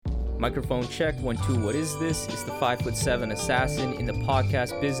Microphone check, 1, 2, what is this? It's the 5'7" assassin in the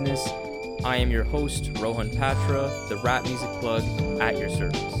podcast business. I am your host, Rohan Patra, the rap music plug at your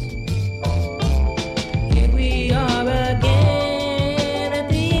service. Here we are again at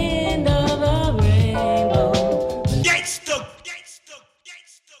the end of a rainbow.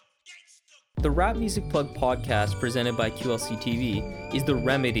 The Rap Music Plug podcast presented by QLC TV is the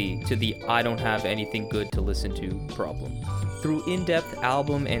remedy to the I don't have anything good to listen to problem. Through in-depth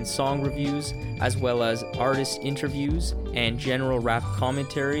album and song reviews, as well as artist interviews and general rap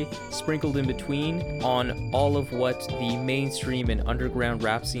commentary sprinkled in between on all of what the mainstream and underground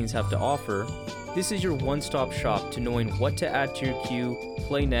rap scenes have to offer, this is your one-stop shop to knowing what to add to your queue,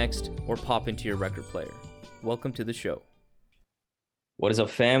 play next, or pop into your record player. Welcome to the show. What is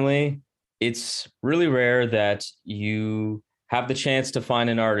up, family? It's really rare that you have the chance to find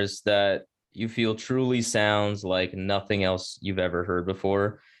an artist that you feel truly sounds like nothing else you've ever heard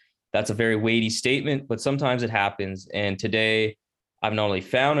before. That's a very weighty statement, but sometimes it happens. And today, I've not only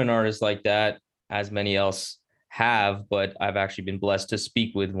found an artist like that, as many else have, but I've actually been blessed to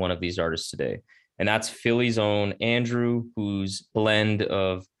speak with one of these artists today. And that's Philly's own Andrew, whose blend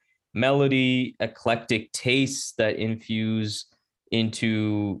of melody, eclectic tastes that infuse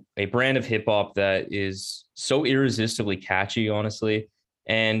into a brand of hip hop that is so irresistibly catchy, honestly.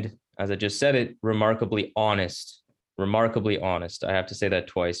 And as I just said it, remarkably honest. I have to say that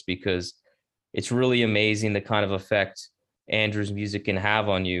twice because it's really amazing the kind of effect Andrew's music can have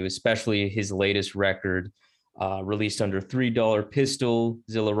on you, especially his latest record, released under $3 Pistol,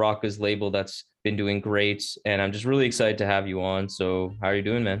 Zilla Rocca's label that's been doing great. And I'm just really excited to have you on. So how are you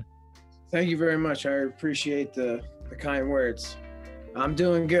doing, man? Thank you very much. I appreciate the kind words. I'm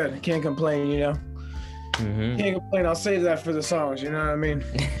doing good. I can't complain, you know? Can't complain. I'll save that for the songs, you know what I mean?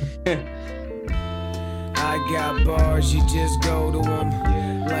 I got bars, you just go to them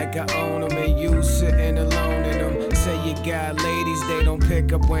like I own them, and you sitting alone in them. Say you got ladies, they don't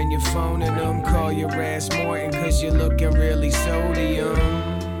pick up when you're phoning them. Call your ass Morton cause you're looking really sodium.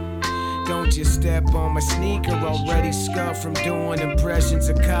 Don't you step on my sneaker, already scuffed from doing impressions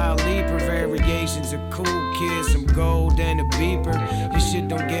of Kyle Leaper. Variations of cool kids, some gold and a beeper. This shit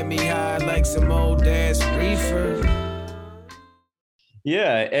don't get me high like some old ass reefer.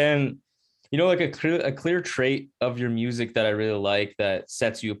 Yeah, and you know, like a clear trait of your music that I really like that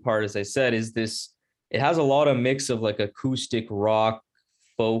sets you apart, as I said, is this. It has a lot of mix of like acoustic rock,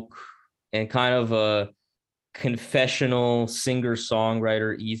 folk, and kind of a confessional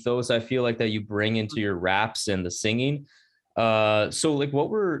singer-songwriter ethos. I feel like that you bring into your raps and the singing. So like, what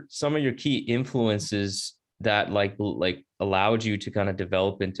were some of your key influences that like allowed you to kind of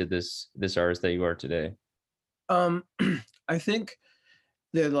develop into this artist that you are today? I think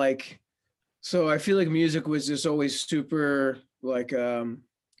that so I feel like music was just always super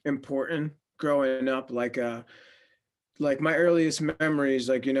important growing up. Like my earliest memories,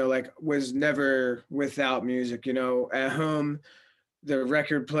 was never without music, at home, the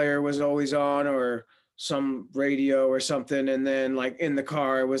record player was always on or some radio or something. And then like in the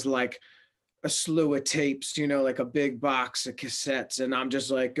car, it was like a slew of tapes, like a big box of cassettes. And I'm just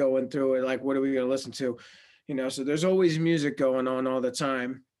like going through it. Like, what are we going to listen to? So there's always music going on all the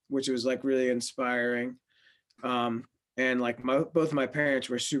time, which was like really inspiring. And like both my parents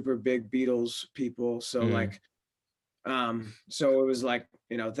were super big Beatles people. So so it was like,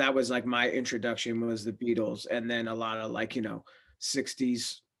 that was like my introduction was the Beatles. And then a lot of 60s,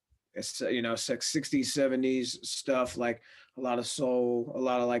 60s, 70s stuff, like a lot of soul, a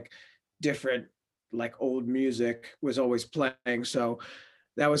lot of like different, like old music was always playing. So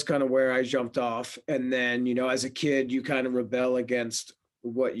that was kind of where I jumped off. And then, as a kid, you kind of rebel against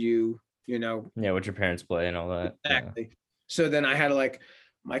what what your parents play and all that. Exactly. Yeah. So then I had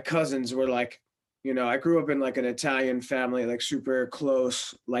my cousins were I grew up in like an Italian family, like super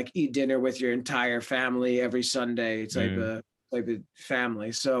close, like eat dinner with your entire family every Sunday type of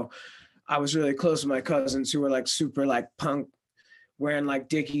family. So I was really close to my cousins who were like super like punk, wearing like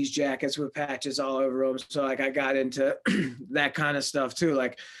Dickies jackets with patches all over them. So like I got into that kind of stuff too.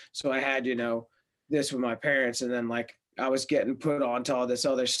 Like, so I had, this with my parents, and then like I was getting put onto all this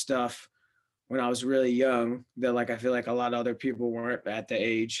other stuff when I was really young that like I feel like a lot of other people weren't at the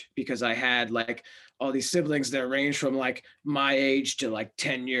age, because I had like all these siblings that range from like my age to like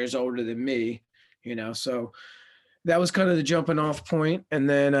 10 years older than me, so that was kind of the jumping off point. And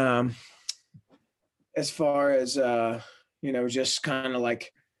then as far as just kind of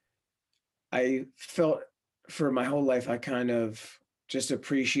like I felt for my whole life I kind of just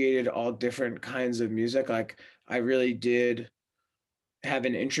appreciated all different kinds of music. Like I really did have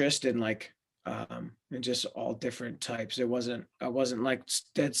an interest in like and just all different types. I wasn't like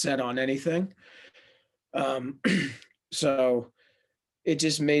dead set on anything. Um, so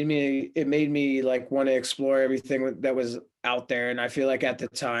it made me like want to explore everything that was out there. And I feel like at the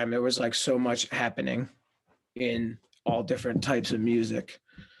time there was like so much happening in all different types of music.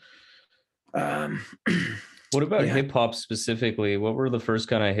 Um, What about yeah. hip hop specifically? What were the first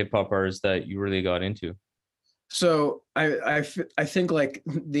kind of hip hop artists that you really got into? So I think like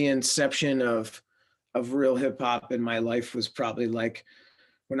the inception of real hip hop in my life was probably like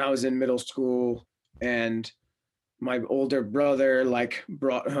when I was in middle school, and my older brother like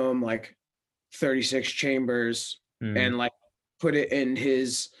brought home like 36 chambers Mm, and like put it in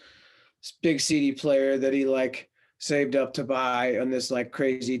his big CD player that he like saved up to buy on this like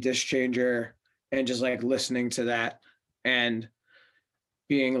crazy disc changer, and just like listening to that and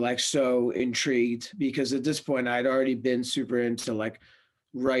being like so intrigued, because at this point I'd already been super into like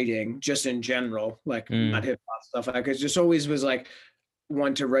writing just in general, like not mm, hip hop stuff. Like it just always was like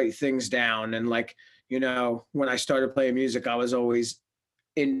one to write things down. And like, you know, when I started playing music, I was always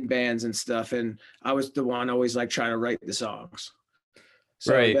in bands and stuff. And I was the one always like trying to write the songs.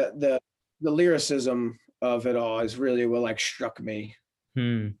 So right. the lyricism of it all is really what like struck me.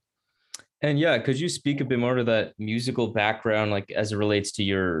 Hmm. And yeah, could you speak a bit more to that musical background, like as it relates to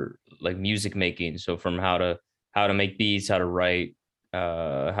your like music making? So from how to make beats, how to write,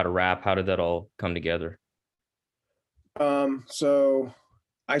 how to rap, how did that all come together? So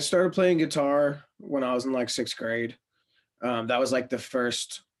I started playing guitar when I was in like sixth grade. That was like the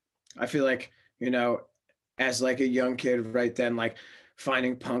first, I feel like, you know, as like a young kid right then, like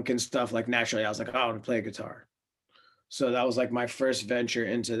finding punk and stuff, like naturally I was like, oh, I want to play guitar. So that was like my first venture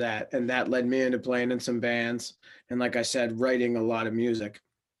into that. And that led me into playing in some bands. And like I said, writing a lot of music.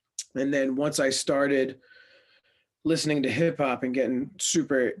 And then once I started listening to hip hop and getting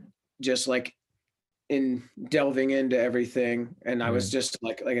super just like in delving into everything, and I was Mm, just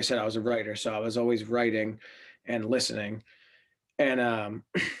like I said, I was a writer, so I was always writing and listening. And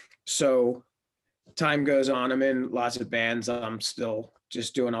so time goes on, I'm in lots of bands, I'm still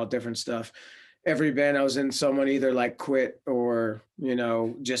just doing all different stuff. Every band I was in, someone either like quit or, you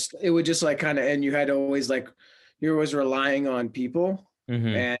know, just it would just like kind of end. You had to always like you're always relying on people. mm-hmm.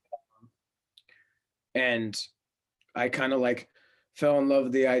 And and I kind of like fell in love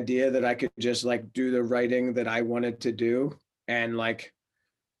with the idea that I could just like do the writing that I wanted to do, and like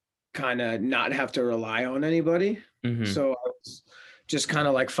kind of not have to rely on anybody. Mm-hmm. So I was just kind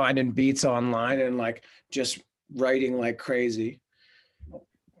of like finding beats online and like just writing like crazy.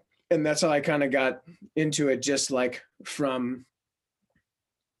 And that's how I kind of got into it, just like from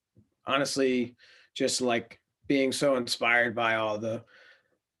honestly, just like being so inspired by all the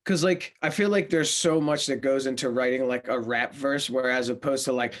because like I feel like there's so much that goes into writing like a rap verse, whereas opposed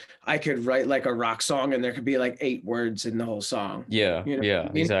to like I could write like a rock song and there could be like 8 words in the whole song. Yeah, You know what yeah,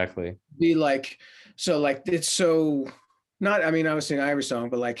 I mean? exactly. Be like so like it's so not, I mean I was saying every song,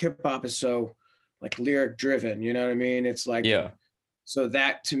 but like hip hop is so like lyric driven, you know what I mean? It's like Yeah. so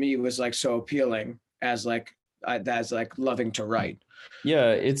that to me was like so appealing as like as like loving to write.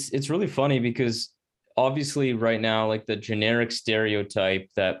 Yeah, it's really funny because obviously right now, like the generic stereotype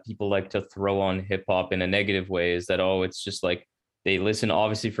that people like to throw on hip hop in a negative way is that, oh, it's just like they listen,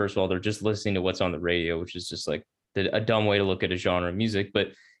 obviously, first of all, they're just listening to what's on the radio, which is just like a dumb way to look at a genre of music.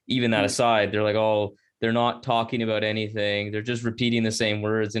 But even that Mm. aside, they're like, oh, they're not talking about anything. They're just repeating the same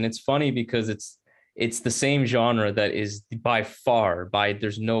words. And it's funny because it's the same genre that is by far, by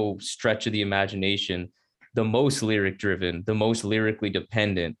there's no stretch of the imagination, the most lyric driven, the most lyrically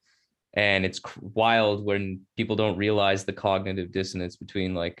dependent. And it's wild when people don't realize the cognitive dissonance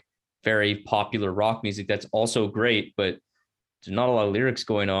between like very popular rock music that's also great, but there's not a lot of lyrics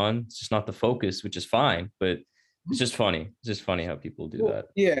going on. It's just not the focus, which is fine, but it's just funny. It's just funny how people do Well, that.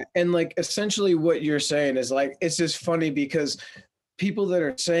 yeah, and like essentially what you're saying is like it's just funny because people that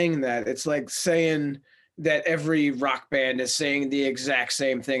are saying that, it's like saying that every rock band is saying the exact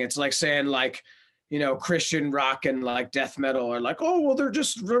same thing. It's like saying like, you know, Christian rock and like death metal are like, oh, well, they're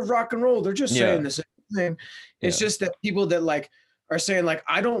just rock and roll. They're just saying Yeah. the same thing. It's Yeah. just that people that like are saying like,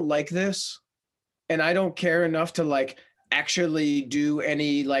 I don't like this and I don't care enough to like actually do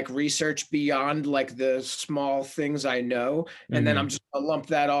any like research beyond like the small things I know. And then I'm Mm-hmm. just gonna lump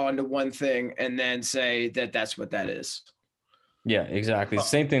that all into one thing and then say that that's what that is. Yeah, exactly. The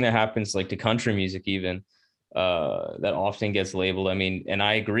same thing that happens like to country music, even that often gets labeled. I mean, and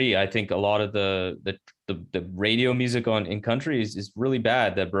I agree. I think a lot of the radio music on in country is really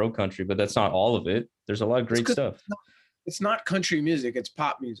bad, that bro country, but that's not all of it. There's a lot of It's great 'cause stuff. it's not country music, it's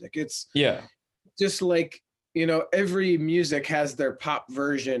pop music. It's Yeah. just like you know, every music has their pop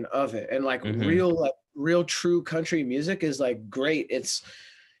version of it, and like real true country music is like great. It's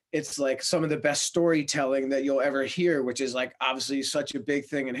like some of the best storytelling that you'll ever hear, which is like obviously such a big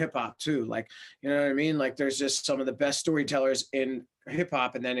thing in hip hop too. Like, you know what I mean? Like there's just some of the best storytellers in hip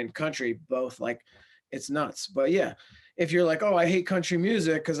hop and then in country both. Like it's nuts. But yeah, if you're like, oh, I hate country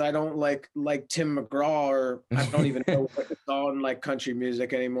music because I don't like Tim McGraw, or I don't even know what's on like country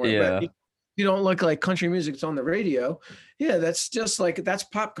music anymore. Yeah. But you don't look like country music that's on the radio. Yeah, that's just like that's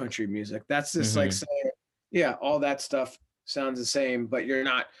pop country music. That's just like saying, yeah, all that stuff sounds the same, but you're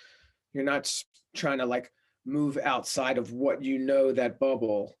not trying to like move outside of what you know, that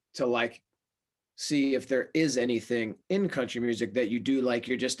bubble, to like see if there is anything in country music that you do like.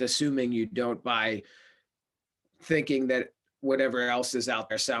 You're just assuming you don't by thinking that whatever else is out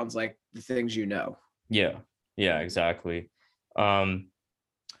there sounds like the things you know. Yeah, exactly. When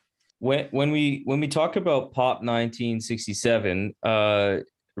we talk about Pop 1967,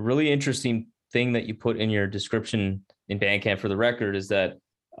 really interesting thing that you put in your description in Bandcamp for the record is that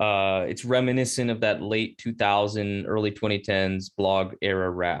it's reminiscent of that late 2000, early 2010s blog era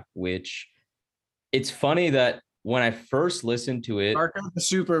rap, which it's funny that when I first listened to it, Marco the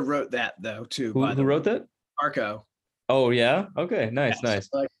Super wrote that though too. Who wrote that? Marco. Oh yeah. Okay. Nice. Yeah, nice.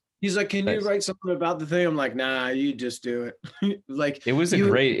 So like, he's like, can you write something about the thing? I'm like, nah, you just do it. Like it was a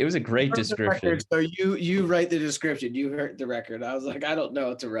great description. Record, so you write the description. You heard the record. I was like, I don't know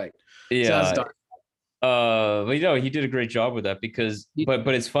what to write. Yeah. But you know, he did a great job with that because,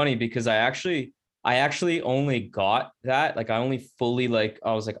 but it's funny because I actually only got that. Like I only fully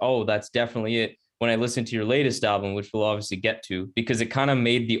I was like, oh, that's definitely it when I listened to your latest album, which we'll obviously get to, because it kind of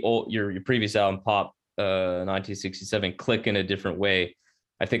made your previous album, Pop 1967, click in a different way.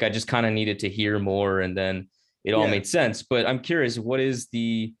 I think I just kind of needed to hear more, and then it all made sense. But I'm curious, what is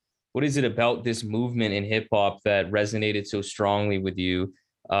it about this movement in hip hop that resonated so strongly with you?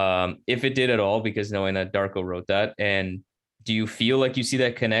 If it did at all, because knowing that Darko wrote that, and do you feel like you see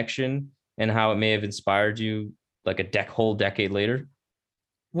that connection and how it may have inspired you like a whole decade later?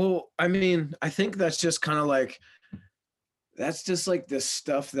 Well, I mean, I think that's just kind of like, that's just like the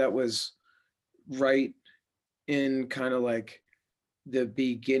stuff that was right in kind of like the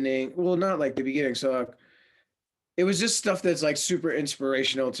beginning. Well, not like the beginning. So it was just stuff that's like super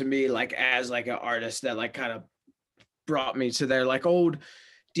inspirational to me, like as like an artist, that like kind of brought me to their like old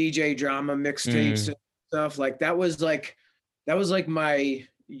DJ drama mixtapes and stuff. Like that was like my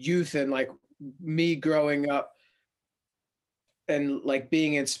youth and like me growing up and like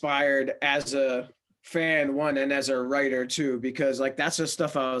being inspired as a fan, one, and as a writer too, because like that's the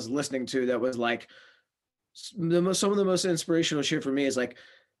stuff I was listening to that was like some of the most inspirational shit for me is like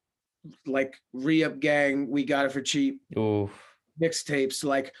Re-Up Gang, We Got It for Cheap. Ooh. Mixtapes,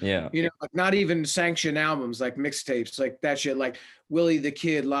 like, yeah, you know, like not even sanctioned albums, like mixtapes, like that shit, like Willie the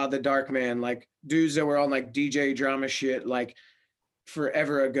Kid, La the Dark Man, like dudes that were on like DJ drama shit like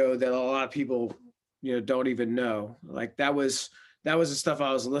forever ago that a lot of people, you know, don't even know. Like that was the stuff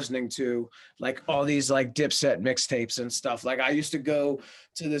I was listening to, like all these like Dipset mixtapes and stuff. Like I used to go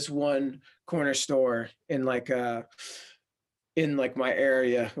to this one corner store in like my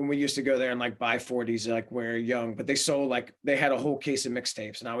area, and we used to go there and like buy 40s like when we were young, but they had a whole case of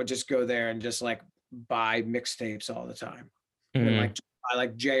mixtapes, and I would just go there and just like buy mixtapes all the time. And like I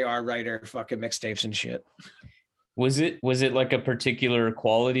like JR Writer fucking mixtapes and shit. Was it like a particular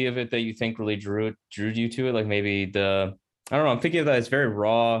quality of it that you think really drew you to it? Like maybe I don't know, I'm thinking of that it's very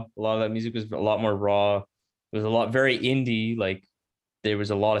raw. A lot of that music was a lot more raw. It was a lot very indie, like there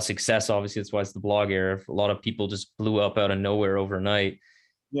was a lot of success. Obviously, that's why it's the blog era. A lot of people just blew up out of nowhere overnight,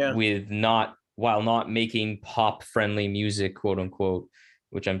 while not making pop friendly music, quote unquote,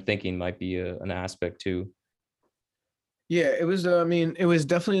 which I'm thinking might be an aspect too. Yeah, it was. I mean, it was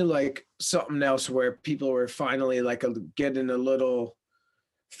definitely like something else where people were finally like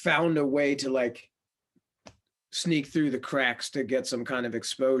found a way to like sneak through the cracks to get some kind of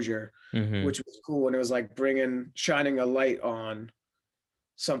exposure, which was cool. And it was like shining a light on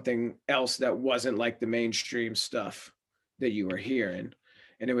something else that wasn't like the mainstream stuff that you were hearing.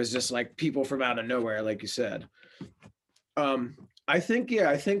 And it was just like people from out of nowhere, like you said. I think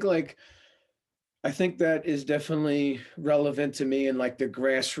that is definitely relevant to me in like the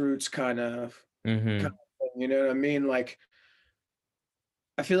grassroots kind of thing, you know what I mean? Like,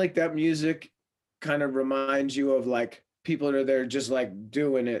 I feel like that music kind of reminds you of like people that are there just like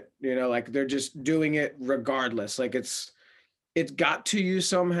doing it, you know, like they're just doing it regardless. Like it got to you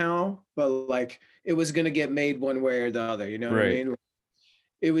somehow, but like it was going to get made one way or the other, you know what I mean?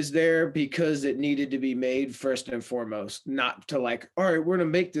 it was there because it needed to be made first and foremost, not to like, all right, we're gonna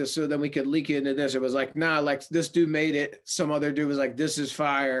make this so then we could leak it into this. It was like, nah, like this dude made it. Some other dude was like, this is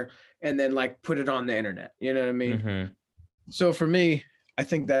fire, and then like put it on the internet. You know what I mean? Mm-hmm. So for me, I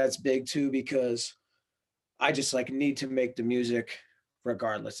think that's big too, because I just like need to make the music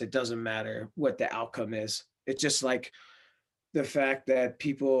regardless. It doesn't matter what the outcome is. It's just like the fact that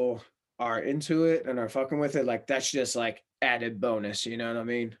people are into it and are fucking with it, like that's just like added bonus, you know what I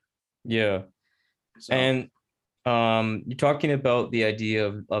mean? Yeah. So And you're talking about the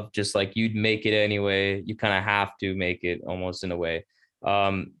idea of just like you'd make it anyway. You kind of have to make it almost in a way.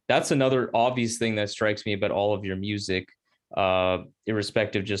 That's another obvious thing that strikes me about all of your music,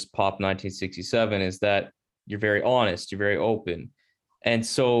 irrespective of just pop 1967, is that you're very honest, you're very open. And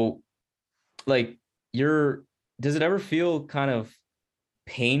so like does it ever feel kind of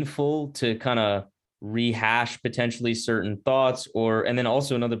painful to kind of rehash potentially certain thoughts? Or and then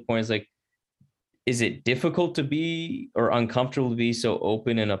also another point is like, is it difficult to be or uncomfortable to be so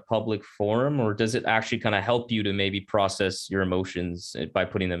open in a public forum, or does it actually kind of help you to maybe process your emotions by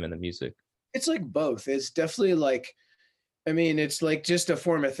putting them in the music? it's like both. It's definitely like, I mean, it's like just a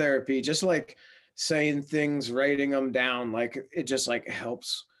form of therapy, just like saying things, writing them down, like it just like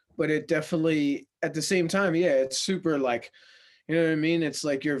helps. But it definitely at the same time, yeah, it's super like, you know what I mean? It's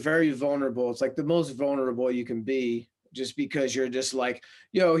like you're very vulnerable. It's like the most vulnerable you can be just because you're just like,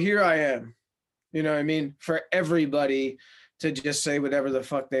 yo, here I am. You know what I mean? For everybody to just say whatever the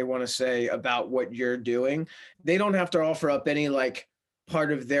fuck they want to say about what you're doing. They don't have to offer up any like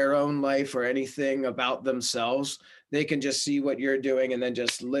part of their own life or anything about themselves. They can just see what you're doing and then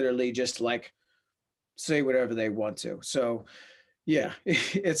just literally just like say whatever they want to. So yeah,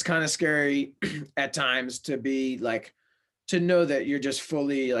 it's kind of scary at times to be like, to know that you're just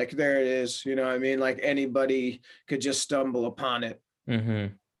fully like, there it is. You know what I mean? Like anybody could just stumble upon it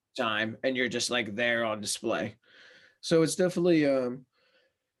Mm-hmm. time and you're just like there on display. So it's definitely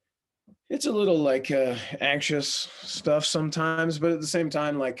it's a little like anxious stuff sometimes, but at the same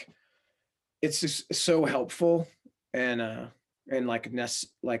time like it's just so helpful and like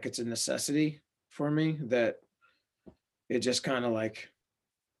like it's a necessity for me that it just kind of like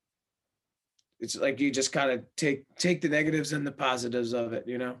it's like you just kind of take the negatives and the positives of it,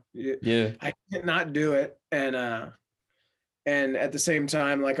 you know. Yeah. I cannot do it, and at the same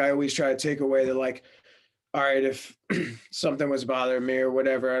time like I always try to take away the like, all right, if something was bothering me or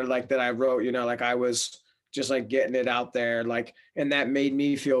whatever, like that I wrote, you know, like I was just like getting it out there, like, and that made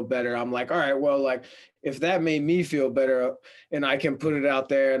me feel better. I'm like, all right, well, like if that made me feel better and I can put it out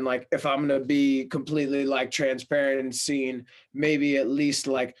there, and like if I'm gonna be completely like transparent and seen, maybe at least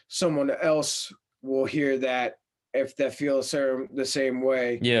like someone else will hear that if they feel the same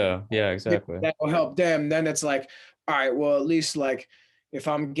way. Yeah. Yeah, exactly. That will help them. Then it's like, all right, well, at least like if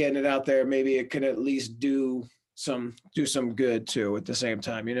I'm getting it out there, maybe it can at least do some good too at the same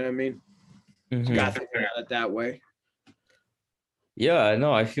time. You know what I mean? Mhm. Got to think about it that way. Yeah,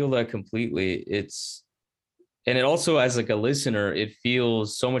 no, I feel that completely. And it also, as like a listener, it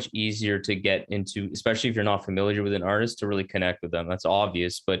feels so much easier to get into, especially if you're not familiar with an artist, to really connect with them. That's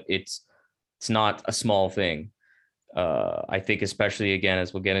obvious, but it's not a small thing. I think especially again,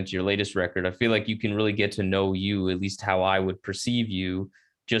 as we'll get into your latest record, I feel like you can really get to know you, at least how I would perceive you,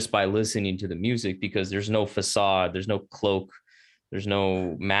 just by listening to the music, because there's no facade, there's no cloak, there's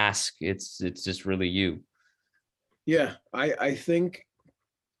no mask. It's just really you. Yeah, I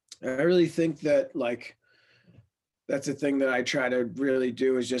really think that like that's the thing that I try to really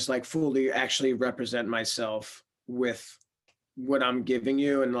do is just like fully actually represent myself with what I'm giving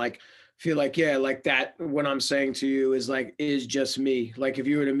you, and like feel like, yeah, like that what I'm saying to you is like is just me. Like if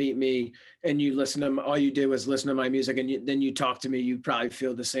you were to meet me and you listen to all you did was listen to my music and then you talk to me, you probably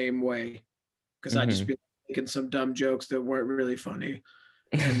feel the same way, because I just Mhm. be making some dumb jokes that weren't really funny,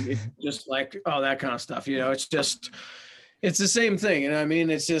 and it's just like all that kind of stuff, you know. It's just it's the same thing, you know what I mean?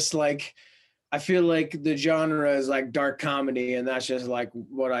 It's just like I feel like the genre is like dark comedy, and that's just like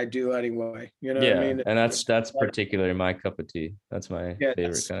what I do anyway. You know what I Yeah, mean? and that's particularly my cup of tea. That's my Yeah,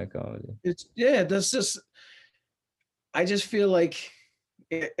 favorite kind of comedy. it's yeah, that's just I just feel like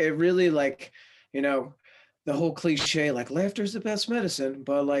it really like, you know, the whole cliche like laughter's the best medicine,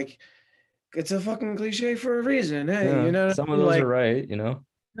 but like it's a fucking cliche for a reason. Hey, you Yeah, know what some I of mean? those are Like, right, you know.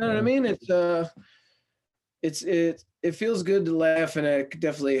 you know what I Yeah. mean? It feels good to laugh, and it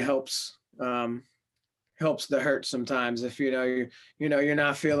definitely helps the hurt sometimes if you're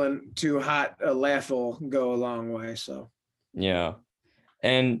not feeling too hot. A laugh will go a long way. So Yeah.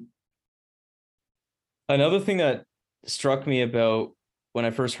 And another thing that struck me about when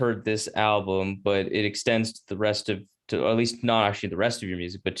I first heard this album, but it extends to the rest of or at least not actually the rest of your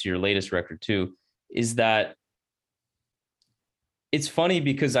music, but to your latest record too, is that it's funny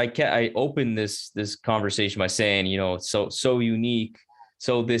because I opened this conversation by saying, you know, so unique,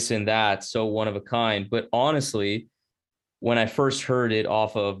 so this and that, so one of a kind. But honestly, when I first heard it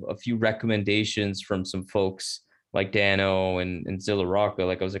off of a few recommendations from some folks like Dano and Zilla Rocca,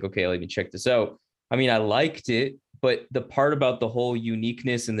 like I was like, okay, let me check this out. I mean, I liked it, but the part about the whole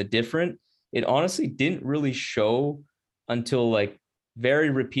uniqueness and the different, it honestly didn't really show until like very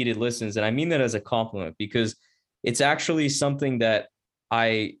repeated listens. And I mean that as a compliment because it's actually something that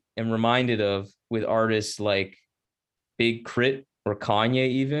I am reminded of with artists like Big Crit or Kanye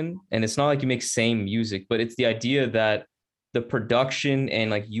even. And it's not like you make same music, but it's the idea that the production and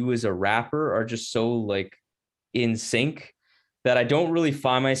like you as a rapper are just so like in sync that I don't really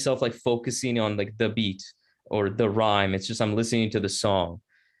find myself like focusing on like the beat or the rhyme. It's just I'm listening to the song.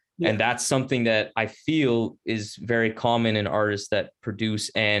 Yeah. And that's something that I feel is very common in artists that produce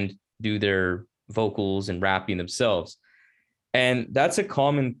and do their vocals and rapping themselves. And that's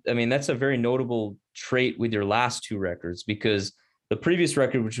a very notable trait with your last two records, because the previous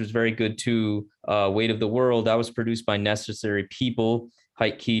record, which was very good too, Weight of the World, that was produced by Necessary People,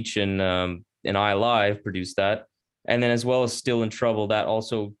 Hike Keach and I Live produced that. And then as well as Still in Trouble, that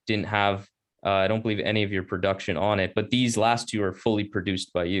also didn't have, I don't believe any of your production on it, but these last two are fully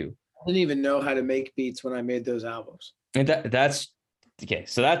produced by you. I didn't even know how to make beats when I made those albums. And that's okay.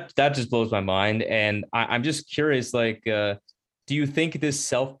 So that just blows my mind. And I'm just curious, like, do you think this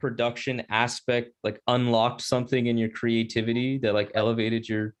self-production aspect like unlocked something in your creativity that like elevated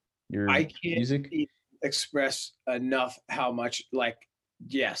your I can't music? Express enough how much, like,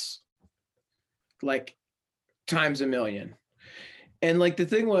 yes, like times a million. And like the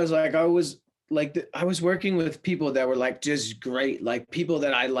thing was, like, I was working with people that were like just great, like people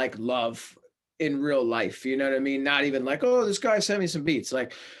that I like love in real life, you know what I mean? Not even like, oh, this guy sent me some beats.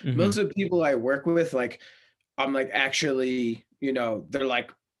 Like most of the people I work with, like I'm like actually, you know, they're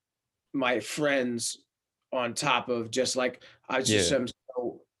like my friends on top of just like I just am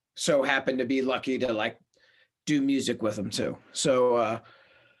so happen to be lucky to like do music with them too. So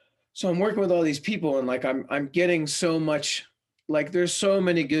I'm working with all these people and like I'm getting so much, like there's so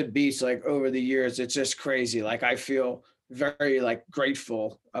many good beats like over the years. It's just crazy. Like I feel very like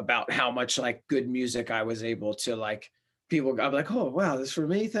grateful about how much like good music I was able to like people. I'm like, oh wow, this is for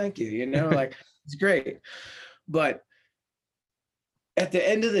me. Thank you. You know, like it's great. But at the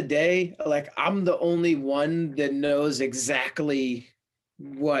end of the day, like I'm the only one that knows exactly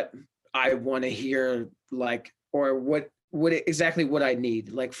what I want to hear, like, or what exactly what I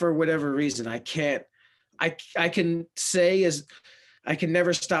need. Like for whatever reason, I can say as I can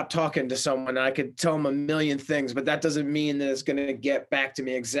never stop talking to someone. I could tell them a million things, but that doesn't mean that it's going to get back to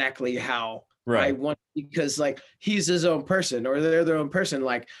me exactly how I want, because like he's his own person or they're their own person.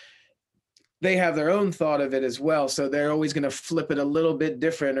 Like they have their own thought of it as well. So they're always going to flip it a little bit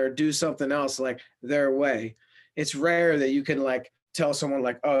different or do something else like their way. It's rare that you can like tell someone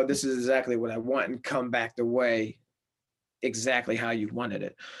like, oh, this is exactly what I want and come back the way exactly how you wanted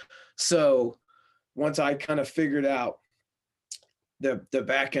it. So once I kind of figured out the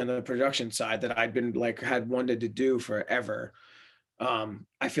back end of the production side that I'd been like had wanted to do forever,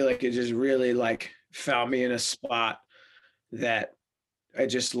 I feel like it just really like found me in a spot that I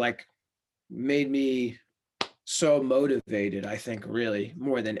just like made me so motivated, I think really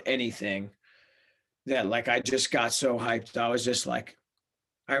more than anything, that like I just got so hyped. I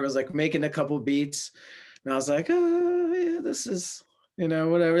was like making a couple beats and I was like, oh yeah, this is, you know,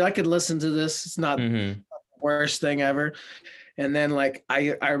 whatever. I could listen to this. It's not the worst thing ever. And then like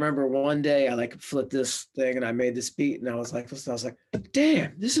I remember one day I like flipped this thing and I made this beat and I was like,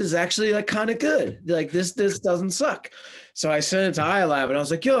 damn, this is actually like kind of good. Like this doesn't suck. So I sent it to iLab and I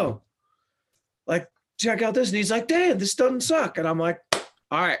was like, yo, like check out this. And he's like, damn, this doesn't suck. And I'm like,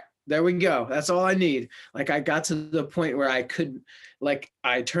 all right, there we go. That's all I need. Like I got to the point where I could, like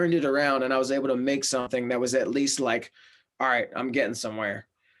I turned it around and I was able to make something that was at least like, all right, I'm getting somewhere.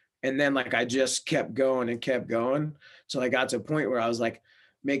 And then like I just kept going and kept going. So I got to a point where I was like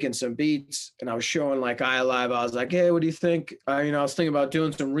making some beats and I was showing like iLive. I was like, hey, what do you think? I was thinking about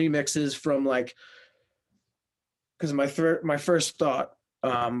doing some remixes from like, because my first thought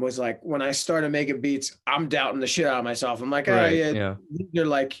was like when I started making beats, I'm doubting the shit out of myself. I'm like, oh yeah, you're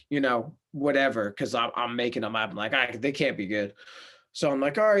like, you know, whatever, because I'm making them up. I'm like, they can't be good. So I'm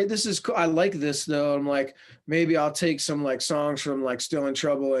like, all right, this is cool. I like this though. I'm like, maybe I'll take some like songs from like Still in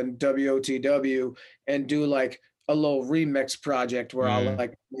Trouble and WOTW and do like a little remix project where I'll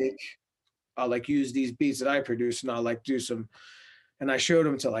like use these beats that I produce and I'll like do some. And I showed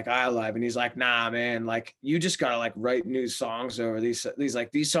him to like iLive, and he's like, nah, man, like you just gotta like write new songs over these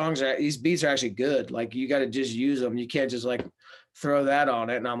songs are, these beats are actually good. Like you gotta just use them. You can't just like throw that on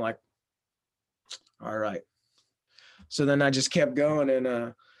it. And I'm like, all right. So then I just kept going,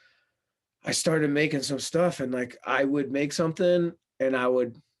 and I started making some stuff, and like I would make something and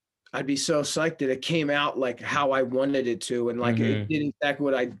I'd be so psyched that it came out like how I wanted it to. And like it did exactly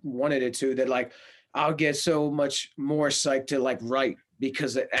what I wanted it to, that like I'll get so much more psyched to like write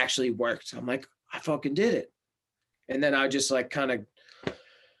because it actually worked. I'm like, I fucking did it. And then I just like kind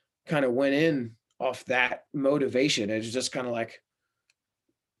of went in off that motivation. It's just kind of like,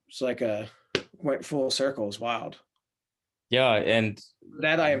 it's like went full circle. It's wild. Yeah. And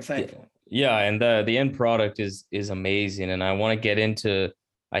that I am thankful. Yeah. And the end product is amazing. And I want to get into,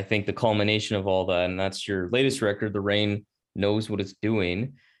 I think, the culmination of all that. And that's your latest record, The Rain Knows What It's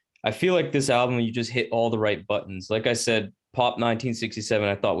Doing. I feel like this album, you just hit all the right buttons. Like I said, Pop 1967,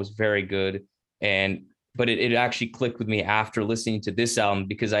 I thought was very good. But it actually clicked with me after listening to this album,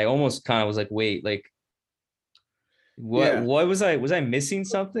 because I almost kind of was like, wait, like, what was I missing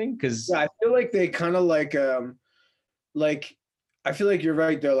something? Because I feel like they kind of like I feel like you're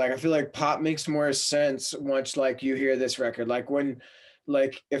right though. Like I feel like pop makes more sense once like you hear this record. Like when,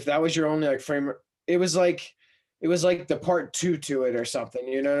 like if that was your only like frame, it was like the part 2 to it or something.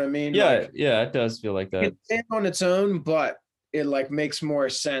 You know what I mean? Yeah, like, yeah, it does feel like that. It stands on its own, but it like makes more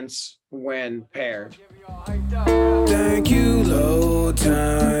sense when paired. Thank you, low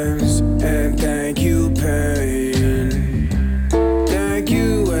times, and thank you, pain. Thank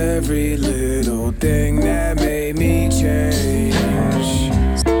you, every little thing that made me change.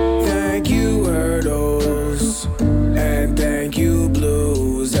 Thank you, hurdles, and thank you,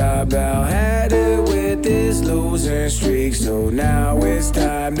 blues. I about had it with this losing streak, so now it's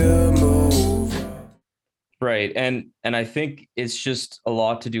time to move. Right. And I think it's just a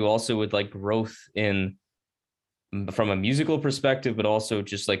lot to do also with like growth from a musical perspective, but also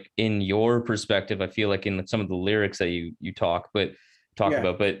just like in your perspective. I feel like in some of the lyrics that you talk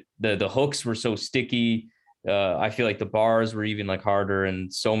about, but the hooks were so sticky. I feel like the bars were even like harder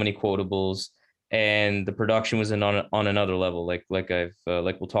and so many quotables, and the production was on another level. Like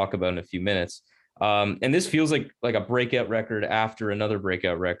we'll talk about in a few minutes. And this feels like a breakout record after another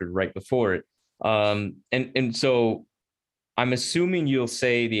breakout record right before it. And so I'm assuming you'll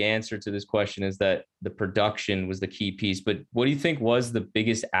say the answer to this question is that the production was the key piece, but what do you think was the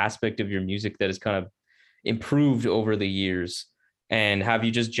biggest aspect of your music that has kind of improved over the years? And have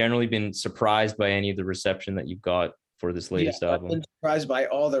you just generally been surprised by any of the reception that you've got for this latest album? I've been surprised by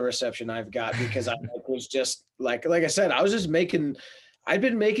all the reception I've got, because I was just like I said, I'd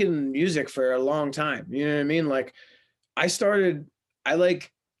been making music for a long time. You know what I mean? Like I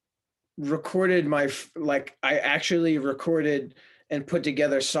actually recorded and put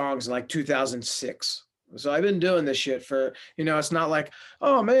together songs in like 2006. So I've been doing this shit for, it's not like,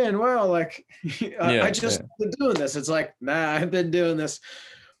 oh man, well, like I just been doing this. It's like, nah, I've been doing this.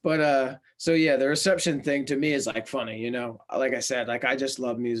 But so yeah, the reception thing to me is like funny, like I said, like I just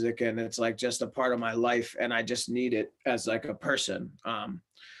love music, and it's like just a part of my life, and I just need it as like a person.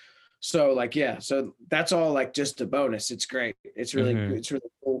 So like, yeah, so that's all like just a bonus. It's great. It's really, it's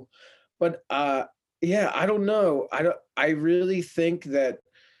really cool. But yeah, I don't know. I really think that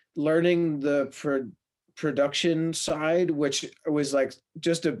learning the production side, which was like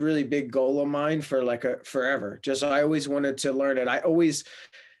just a really big goal of mine for like forever. Just I always wanted to learn it. I've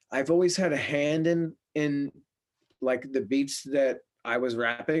always had a hand in like the beats that I was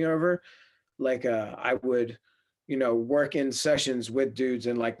rapping over. Like I would, work in sessions with dudes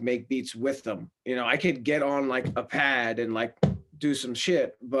and like make beats with them. I could get on like a pad and like do some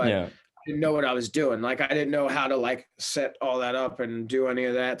shit, but I didn't know what I was doing. Like I didn't know how to like set all that up and do any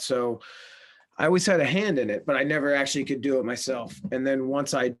of that. So I always had a hand in it, but I never actually could do it myself. And then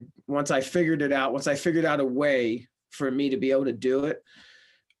once I figured it out, once I figured out a way for me to be able to do it,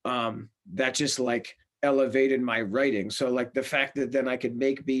 that just like elevated my writing. So like the fact that then I could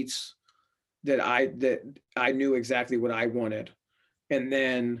make beats that I knew exactly what I wanted. And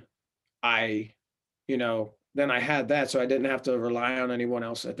then I had that, so I didn't have to rely on anyone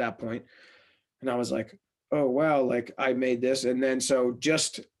else at that point. And I was like, oh wow, like I made this. And then so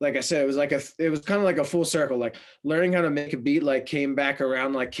just like I said, it was kind of like a full circle. Like learning how to make a beat like came back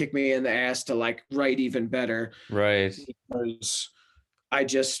around, like kicked me in the ass to like write even better. Right. Because I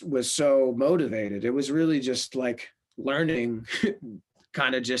just was so motivated. It was really just like learning,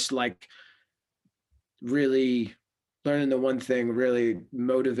 kind of just like really learning the one thing really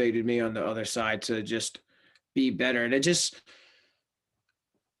motivated me on the other side to just be better. And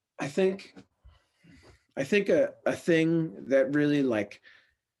I think I think a thing that really like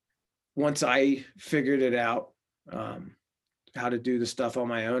once I figured it out, how to do the stuff on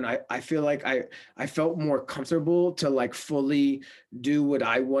my own, I feel like I felt more comfortable to like fully do what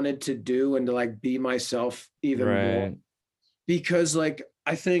I wanted to do and to like be myself even more. Right. Because like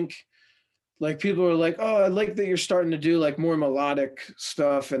I think like people are like, oh, I like that you're starting to do like more melodic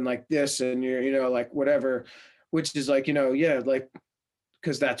stuff and like this and you're, you know, like whatever, which is like, you know, yeah, like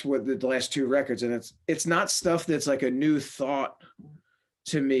because that's what the last two records, and it's not stuff that's like a new thought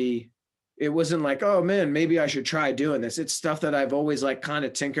to me. It wasn't like, oh man, maybe I should try doing this. It's stuff that I've always like kind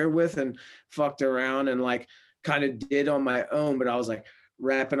of tinkered with and fucked around and like kind of did on my own, but I was like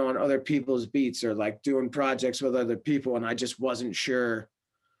rapping on other people's beats or like doing projects with other people, and I just wasn't sure,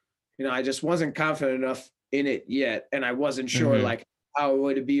 you know, I just wasn't confident enough in it yet, and I wasn't sure Mhm. like how it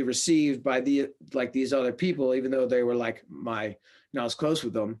would be received by the like these other people, even though they were like my, you know, I was close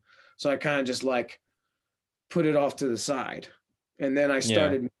with them. So I kind of just like put it off to the side, and then I Yeah.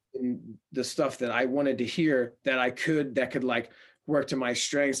 started making the stuff that I wanted to hear that could like work to my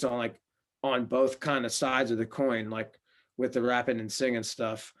strengths on like on both kind of sides of the coin, like with the rapping and singing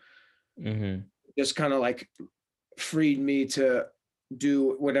stuff. Mhm. Just kind of like freed me to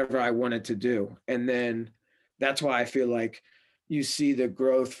do whatever I wanted to do. And then that's why I feel like you see the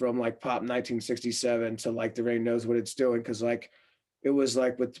growth from like pop 1967 to like the rain knows what it's doing. Cause like it was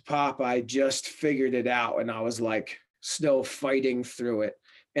like with pop, I just figured it out and I was like still fighting through it.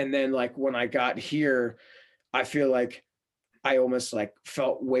 And then like when I got here, I feel like I almost like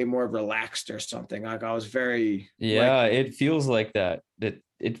felt way more relaxed or something. Like I was very like Yeah, it feels like that. It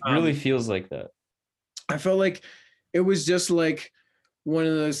really um feels like that. I felt like it was just like one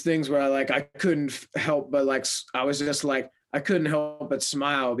of those things where I like I couldn't help but like I was just like I couldn't help but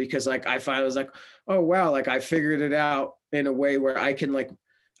smile because like I finally was like, oh wow, like I figured it out in a way where I can like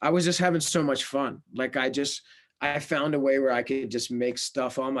I was just having so much fun. Like I found a way where I could just make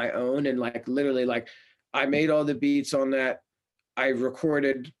stuff on my own and like literally like I made all the beats on that. I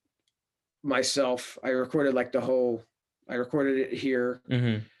recorded myself. I recorded like the whole I recorded it here.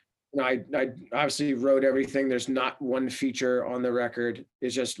 Mhm. I obviously wrote everything. There's not one feature on the record.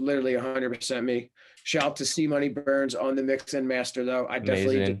 It's just literally 100% me. Shout out to C Money Burns on the mix and master, though. I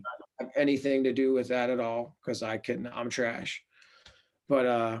definitely did Amazing. not have anything to do with that at all because I'm trash.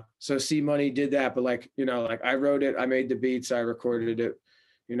 But so C Money did that. But like, you know, like I wrote it, I made the beats, I recorded it,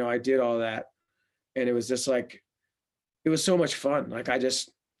 you know, I did all that. And it was just like, it was so much fun. Like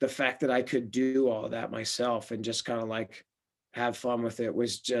the fact that I could do all that myself and just kind of like have fun with it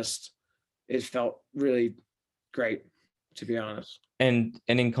was just, it felt really great, to be honest. And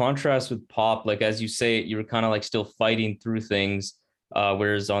in contrast with pop, like as you say, you were kind of like still fighting through things,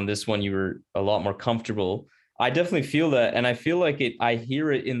 whereas on this one you were a lot more comfortable. I definitely feel that, and I feel like it. I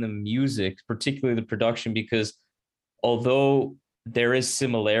hear it in the music, particularly the production, because although there is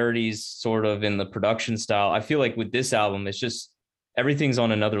similarities sort of in the production style, I feel like with this album, it's just everything's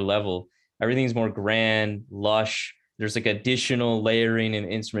on another level. Everything's more grand, lush. There's like additional layering and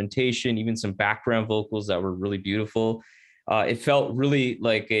instrumentation, even some background vocals that were really beautiful. It felt really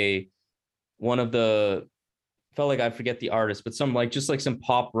like a one of the felt like I forget the artist, but some like just like some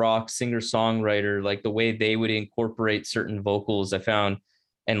pop rock singer songwriter, like the way they would incorporate certain vocals, I found,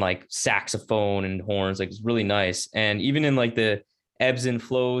 and like saxophone and horns, like it's really nice. And even in like the ebbs and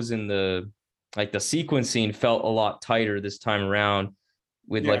flows and the like the sequencing felt a lot tighter this time around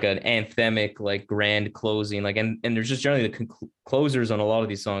with Yeah. like an anthemic, like grand closing, like and there's just generally the closers on a lot of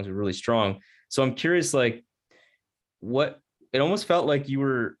these songs are really strong. So I'm curious, like what it almost felt like you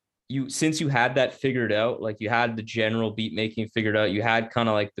were you since you had that figured out, like you had the general beat making figured out, you had kind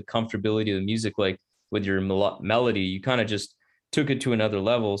of like the comfortability of the music, like with your melody, you kind of just took it to another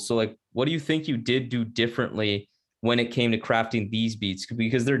level. So like what do you think you did do differently when it came to crafting these beats,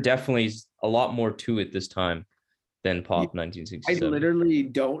 because there definitely is a lot more to it this time than Yeah, pop I 1967. literally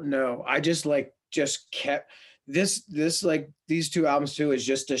don't know. I just like just kept this like these two albums too is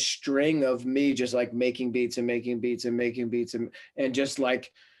just a string of me just like making beats and making beats and making beats and just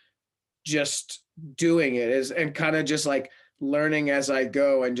like just doing it is and kind of just like learning as I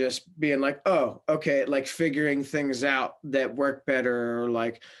go and just being like, oh, okay, like figuring things out that work better or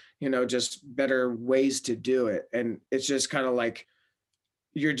like, you know, just better ways to do it. And it's just kind of like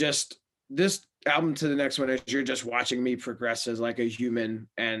you're just this album to the next one is you're just watching me progress as like a human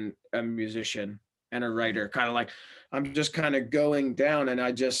and a musician and a writer. Kind of like I'm just kind of going down and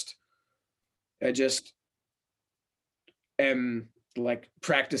I just am like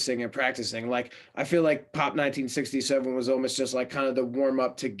practicing and practicing. Like I feel like Pop 1967 was almost just like kind of the warm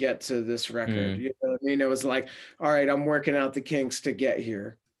up to get to this record. Mm, You know what I mean? It was like, all right, I'm working out the kinks to get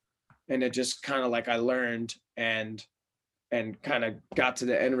here. and it just kind of like I learned and kind of got to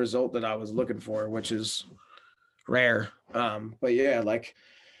the end result that I was looking for, which is rare. But yeah, like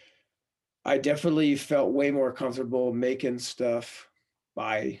I definitely felt way more comfortable making stuff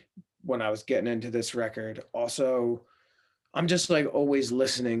by when I was getting into this record. Also, I'm just like always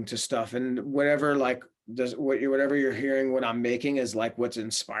listening to stuff, and whatever like whatever you're hearing what I'm making is like what's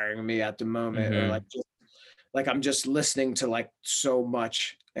inspiring me at the moment, or like like I'm just listening to like so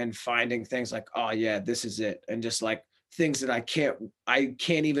much and finding things like, oh yeah, this is it, and just like things that I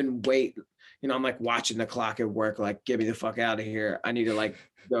can't even wait. You know, I'm like watching the clock at work, like get me the fuck out of here. I need to like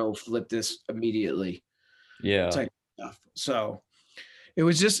go flip this immediately. Yeah. Type stuff. So it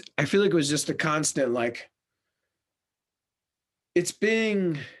was just, I feel like it was just a constant, like it's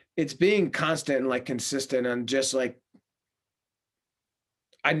being constant and like consistent, and just like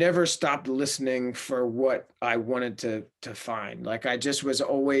I never stopped listening for what I wanted to find. Like I just was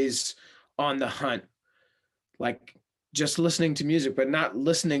always on the hunt, like just listening to music, but not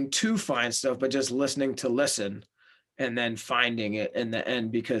listening to find stuff, but just listening to listen, and then finding it in the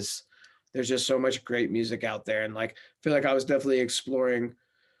end, because there's just so much great music out there. And like, I feel like I was definitely exploring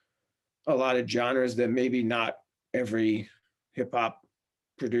a lot of genres that maybe not every hip hop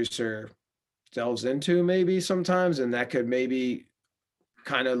producer delves into maybe sometimes. And that could maybe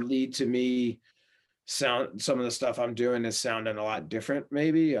kind of lead to me some of the stuff I'm doing is sounding a lot different.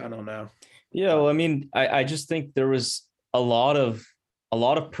 Maybe, I don't know. Yeah, well, I mean, I just think there was a lot of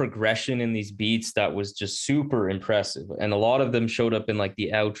progression in these beats that was just super impressive, and a lot of them showed up in like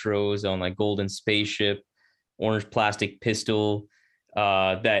the outros on like Golden Spaceship, Orange Plastic Pistol,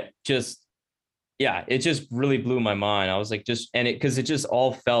 that just, yeah, it just really blew my mind. I was like, because it just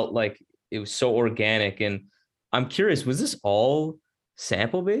all felt like it was so organic. And I'm curious, was this all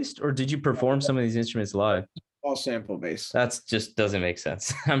sample based, or did you perform some of these instruments live? All sample based. That's just doesn't make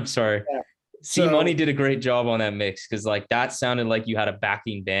sense. I'm sorry. Yeah. C Money did a great job on that mix, because like that sounded like you had a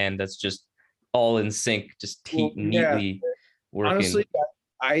backing band that's just all in sync, just neatly working. Honestly,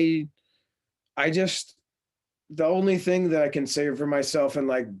 I just, the only thing that I can say for myself in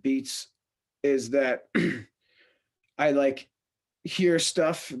like beats is that I like hear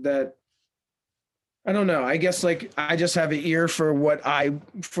stuff that I don't know. I guess like I just have an ear for what I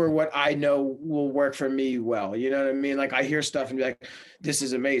know will work for me well. You know what I mean? Like I hear stuff and be like, this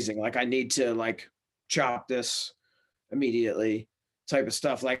is amazing. Like I need to like chop this immediately type of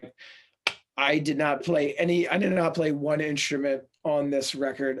stuff. Like I did not play one instrument on this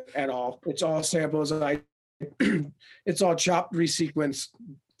record at all. It's all samples. It's all chopped, resequenced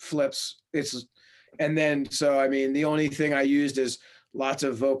flips. And then, so, I mean, the only thing I used is lots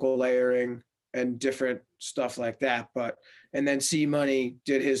of vocal layering and different stuff like that. And then C Money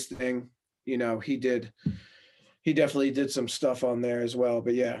did his thing. You know, he definitely did some stuff on there as well.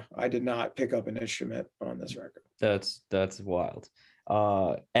 But yeah, I did not pick up an instrument on this record. That's wild.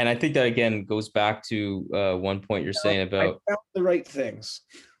 And I think that again goes back to one point you're saying about I found the right things.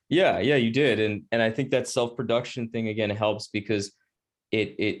 Yeah, you did. And I think that self-production thing again helps, because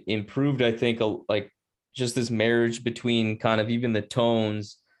it improved, I think, like just this marriage between kind of even the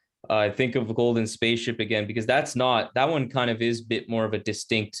tones. I think of Golden Spaceship again, because that one kind of is a bit more of a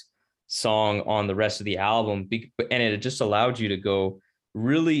distinct song on the rest of the album. And it just allowed you to go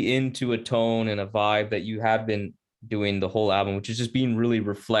really into a tone and a vibe that you have been doing the whole album, which is just being really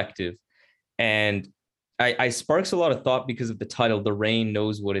reflective. And I sparks a lot of thought because of the title, The Rain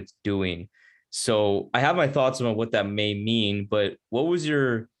Knows What It's Doing. So I have my thoughts on what that may mean, but what was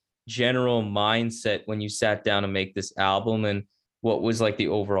your general mindset when you sat down to make this album, and what was like the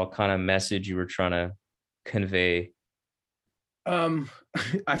overall kind of message you were trying to convey?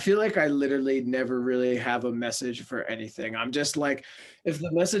 I feel like I literally never really have a message for anything. I'm just like, if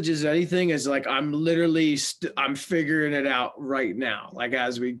the message is anything, is like I'm literally I'm figuring it out right now, like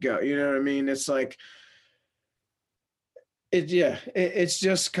as we go. You know what I mean? It's like it's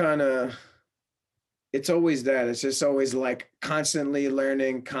just kind of, it's always that. It's just always like constantly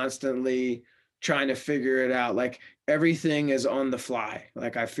learning, constantly trying to figure it out. Like everything is on the fly.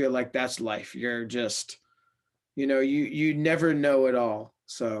 Like I feel like that's life. You're just, you know, you never know it all.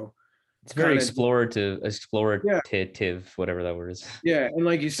 So it's very explorative, whatever that word is. Yeah. And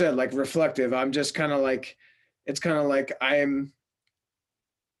like you said, like reflective. I'm just kind of like, it's kind of like I'm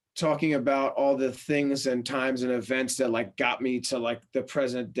talking about all the things and times and events that like got me to like the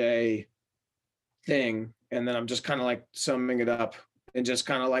present day thing. And then I'm just kind of like summing it up and just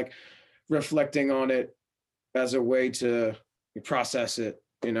kind of like reflecting on it as a way to process it,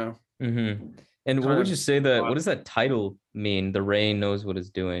 you know? Mm-hmm. And what would you say what does that title mean? The Rain Knows What It's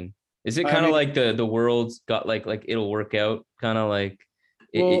Doing. Is it kind of like the world's got like it'll work out, kind of like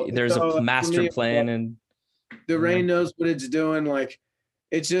Well, there's so, a like, for master me, plan and the you know? rain knows what it's doing. Like,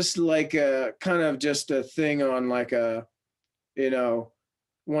 it's just like a kind of just a thing on like a, you know,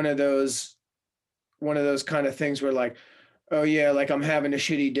 one of those kind of things where like, oh yeah, like I'm having a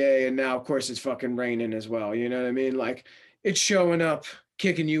shitty day and now of course it's fucking raining as well. You know what I mean? Like it's showing up,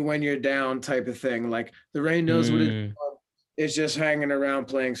 kicking you when you're down type of thing. Like the rain knows what Mm. it's just hanging around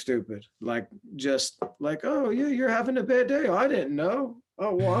playing stupid. Like just like, oh yeah, you're having a bad day. Oh, I didn't know.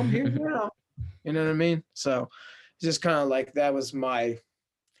 Oh well, I'm here now. You know what I mean? So just kind of like that was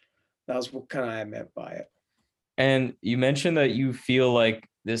what kind of I meant by it. And you mentioned that you feel like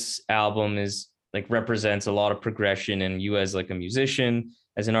this album is like represents a lot of progression in you as like a musician,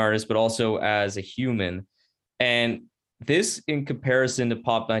 as an artist, but also as a human. And this, in comparison to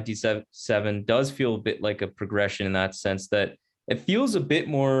Pop 97, does feel a bit like a progression in that sense that it feels a bit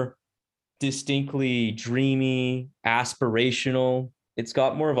more distinctly dreamy, aspirational. It's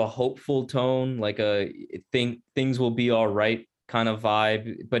got more of a hopeful tone, like a things will be all right kind of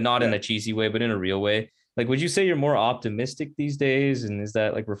vibe, but not in Yeah. a cheesy way, but in a real way. Like, would you say you're more optimistic these days? And is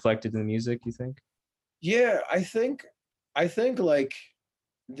that like reflected in the music, you think? Yeah, I think like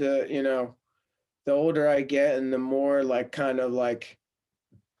the, the older I get and the more like kind of like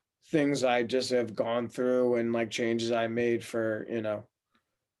things I just have gone through and like changes I made for,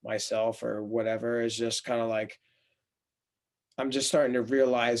 myself or whatever is just kind of like I'm just starting to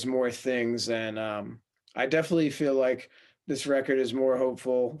realize more things and I definitely feel like this record is more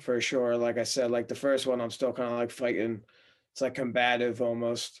hopeful for sure. Like I said, like the first one I'm still kind of like fighting. It's like combative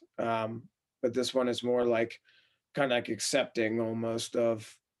almost. But this one is more like kind of like accepting almost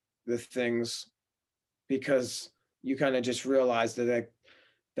of the things because you kind of just realize that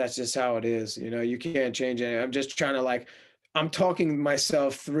that's just how it is. You can't change it. I'm just trying to like, I'm talking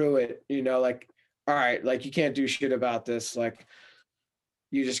myself through it, like, all right, like you can't do shit about this. Like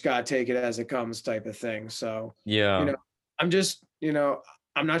you just got to take it as it comes type of thing. So, you Yeah. know, I'm just,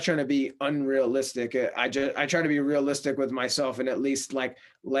 I'm not trying to be unrealistic. I try to be realistic with myself and at least like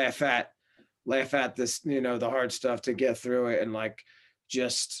laugh at this, the hard stuff to get through it and like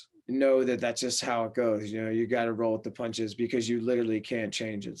just know that that's just how it goes. You got to roll with the punches because you literally can't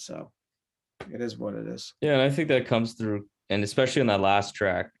change it. So it is what it is. Yeah. And I think that comes through, and especially in that last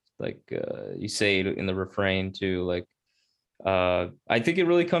track, like you say in the refrain too, like, I think it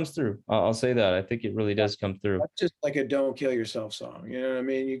really comes through. I'll say that. I think it really does come through. That's just like a don't kill yourself song. You know what I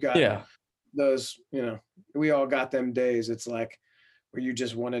mean? You got Yeah. those, we all got them days. It's like where you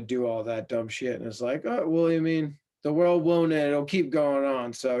just want to do all that dumb shit. And it's like, oh, well, I mean, the world won't end. It'll keep going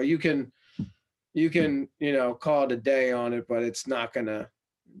on. So you can, call it a day on it, but it's not gonna,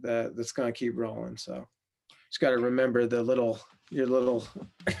 that's gonna keep rolling. So just got to remember your little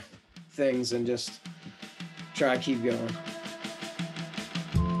things and just try to keep going.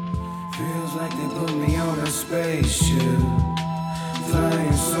 Feels like they put me on a spaceship,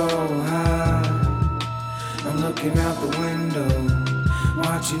 flying so high. I'm looking out the window,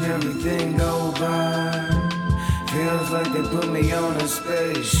 watching everything go by. Feels like they put me on a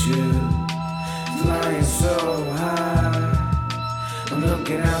spaceship, flying so high. I'm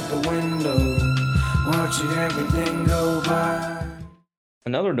looking out the window, watching everything go by.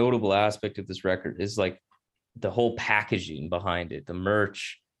 Another notable aspect of this record is like the whole packaging behind it, the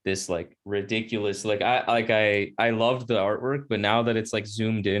merch, this like ridiculous, like I loved the artwork, but now that it's like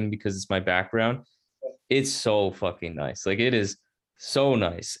zoomed in because it's my background, it's so fucking nice. Like it is so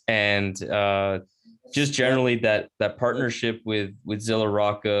nice. And just generally that partnership with Zilla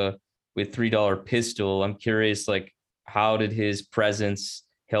Rocca with $3 Pistol, I'm curious, like how did his presence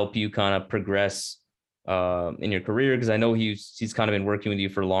help you kind of progress in your career? Because I know he's kind of been working with you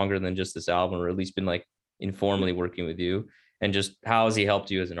for longer than just this album, or at least been like informally working with you. And just how has he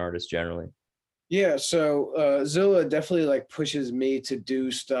helped you as an artist generally? Yeah, so Zilla definitely like pushes me to do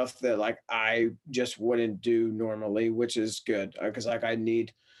stuff that like I just wouldn't do normally, which is good because like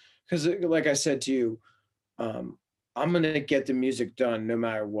because like I said to you, I'm gonna get the music done no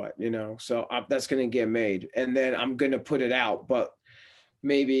matter what, So that's gonna get made, and then I'm gonna put it out. But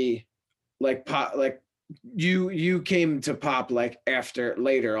maybe like pop, like you came to pop like after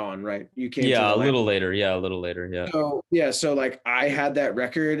later on, right? You came to Yeah, the a last. little later. Yeah, a little later. Yeah. So yeah, so like I had that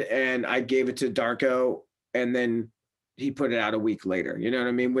record and I gave it to Darko, and then he put it out a week later. You know what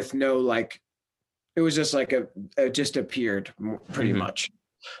I mean? With no like, it was just like it just appeared pretty Mhm. much.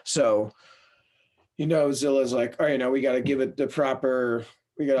 So Zilla's like, oh, we got to give it the proper.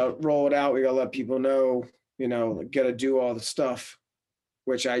 We got to roll it out. We got to let people know. Got to do all the stuff,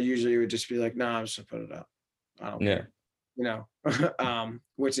 which I usually would just be like, nah, I'm just gonna put it out. I don't Yeah. care.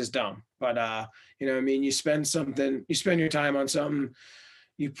 Which is dumb. But you know what I mean? You spend your time on something,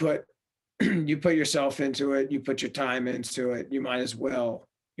 you put you put yourself into it, you put your time into it, you might as well,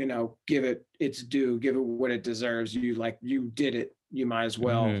 you know, give it its due, give it what it deserves. You did it, you might as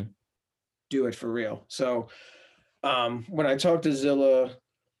well Mhm. do it for real. So when I talked to Zilla,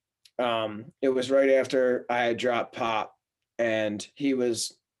 it was right after I had dropped Pop, and he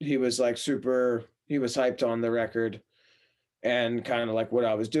was like super, he was hyped on the record and kind of like what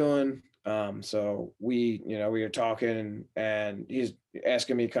I was doing. So we were talking, and he's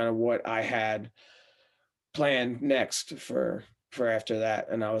asking me kind of what I had planned next for after that.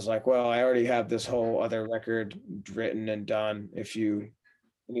 And I was like, well, I already have this whole other record written and done. And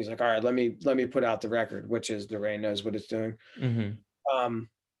he's like, all right, let me put out the record, which is The Rain Knows What It's Doing. Mhm. Um,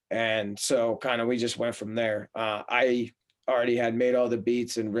 and so kind of we just went from there. I already had made all the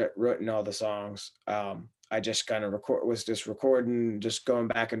beats and written all the songs. I just kind of was just recording, just going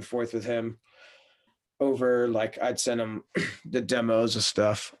back and forth with him over, like I'd send him the demos of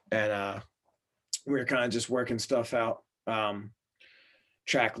stuff, and we were kind of just working stuff out,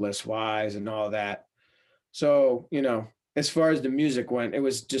 track list wise and all that. So, as far as the music went, it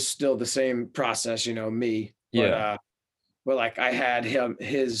was just still the same process, me. Yeah. But like I had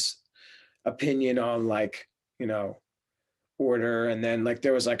his opinion on, like, order, and then like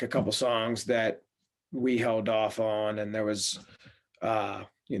there was like a couple songs that we held off on, and there was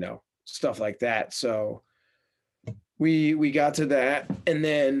stuff like that. So we got to that, and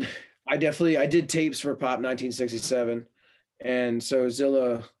then I did tapes for Pop 1967. And so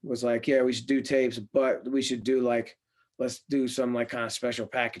Zilla was like, yeah, we should do tapes, but we should do like, let's do some like kind of special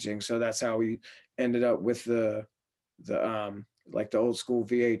packaging. So that's how we ended up with the like the old school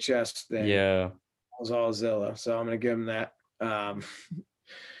VHS thing. Yeah. It was all Zilla. So I'm gonna give him that.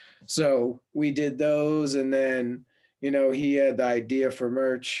 So we did those, and then he had the idea for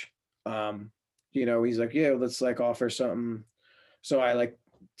merch. He's like, yeah, let's like offer something. So I like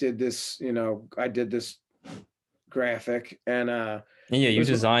did this, I did this graphic, and And yeah, you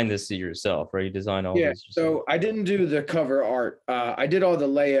designed this yourself, right? You designed all this yourself. So I didn't do the cover art. I did all the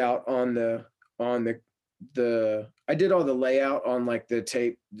layout on the I did all the layout on like the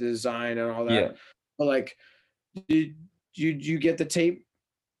tape design and all that. Yeah. But like, did you get the tape?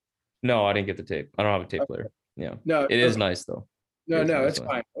 No, I didn't get the tape. I don't have a tape player. Yeah. No, It is nice though. No, nice it's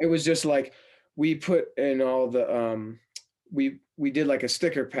fine. It was just like we put in all the we did like a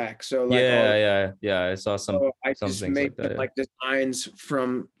sticker pack. So like yeah. I saw some I some just things made like that. like designs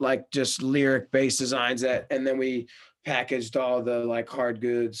from like just lyric based designs and then we packaged all the like hard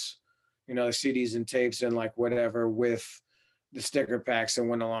goods, the CDs and tapes and like whatever with the sticker packs and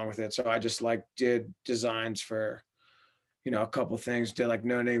went along with it. So I just like did designs for, a couple things. Did like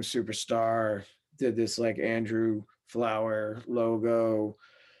No Name Superstar, did this like Andrew Flower logo,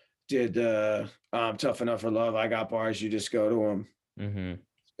 did Tough Enough for Love, I Got Bars, You Just Go to Them. Mm-hmm.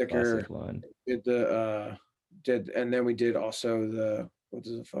 Sticker. Classic line. Did and then we did also what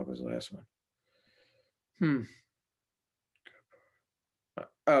the fuck was the last one?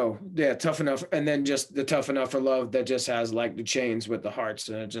 Oh yeah, Tough Enough, and then just the Tough Enough for Love that just has like the chains with the hearts,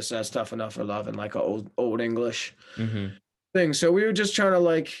 and it just says Tough Enough for Love in like a old English thing. So we were just trying to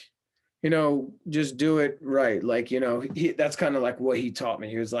like, just do it right. Like, that's kind of like what he taught me.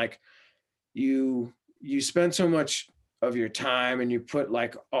 He was like, you spend so much of your time and you put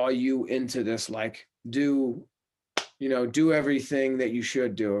like all you into this, like do everything that you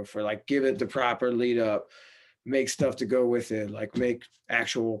should do for, like, give it the proper lead up, make stuff to go with it, like make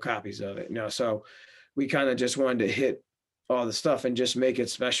actual copies of it, so we kind of just wanted to hit all the stuff and just make it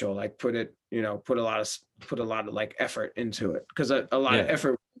special, like put a lot of like effort into it, because a lot of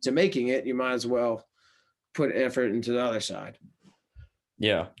effort to making it, you might as well put effort into the other side.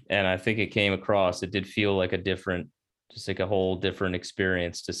 Yeah, and I think it came across. It did feel like just like a whole different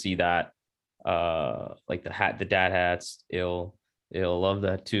experience to see that, like the dad hats, ill, love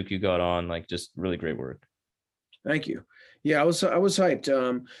that toque you got on, like just really great work. Thank you. Yeah, I was hyped.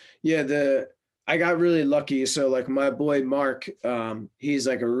 I got really lucky. So like my boy Mark, he's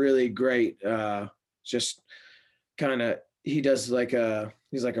like a really great, just kind of, he's like a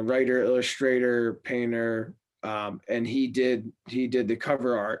writer, illustrator, painter, and he did the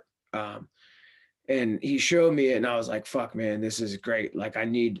cover art, and he showed me it, and I was like, fuck man, this is great. Like I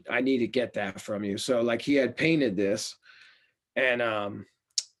need to get that from you. So like he had painted this, and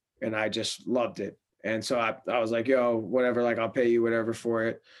I just loved it. And so I was like, yo, whatever, like I'll pay you whatever for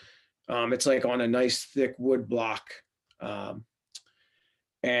it. It's like on a nice thick wood block.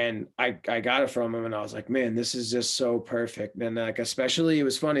 And I got it from him, and I was like, man, this is just so perfect. And like, especially it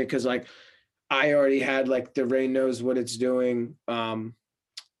was funny because like I already had like The Rain Knows What It's Doing.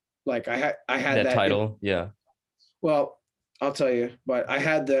 Like I had that title. Yeah. Well, I'll tell you, but I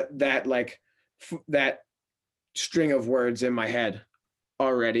had that string of words in my head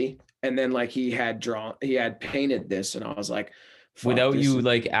already. And then like he had painted this, and I was like, fuck, Without this you is,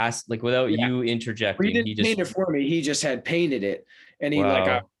 like without yeah. you He interjecting, didn't he just paint it for me. He just had painted it. And he like,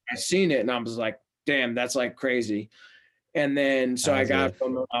 wow. I seen it and I was like, damn, that's like crazy. And then so I As got if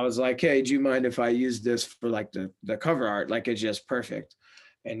from him, I was like, hey, do you mind if I use this for like the cover art? Like it's just perfect.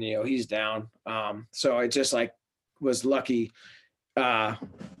 And you know, he's down. So I just like was lucky. It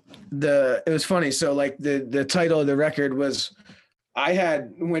was funny. So like the title of the record was, I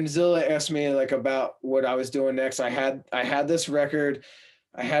had, when Zilla asked me like about what I was doing next, I had this record,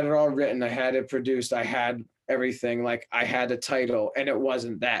 I had it all written, I had it produced, I had everything, like I had a title, and it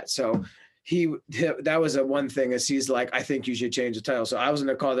wasn't that. So that was a one thing, is he's like, I think you should change the title. So I was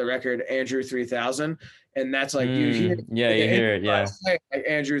gonna call the record Andrew 3000, and that's like you hear yeah, you hear it, yeah. like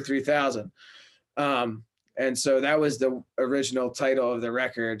Andrew 3000. And so that was the original title of the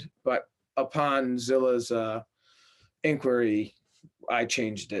record, but upon Zilla's inquiry, I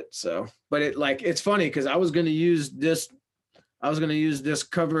changed it. So, but it's funny because I was going to use this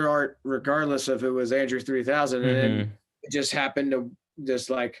cover art regardless if it was Andrew 3000, and then it just happened to just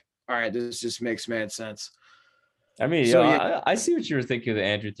like, all right, this just makes mad sense. I mean, So, I see what you were thinking of the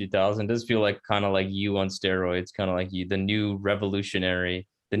Andrew 3000. It does feel like kind of like you on steroids, kind of like you, the new revolutionary,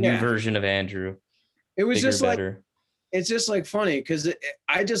 the new version of Andrew. It was bigger, just like, better. it's just like funny because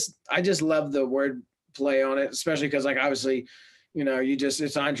I just love the word play on it, especially because like obviously, you know,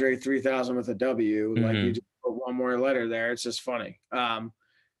 it's Andre 3000 with a W, like you just put one more letter there. It's just funny.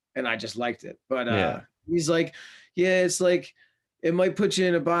 And I just liked it. But he's like, yeah, it's like, it might put you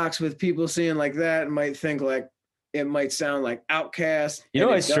in a box with people seeing like that and might think like, it might sound like Outcast. You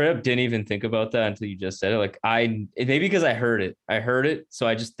know, I straight up didn't even think about that until you just said it. Like maybe because I heard it. So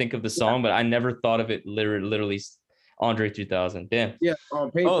I just think of the song, but I never thought of it literally Andre 3000. Damn. Yeah.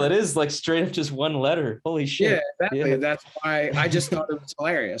 On paper. Oh, that is like straight up just one letter. Holy shit. Yeah, exactly. Yeah. That's why I just thought it was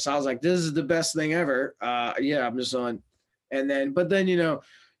hilarious. I was like, this is the best thing ever. Yeah, I'm just on. But then, you know,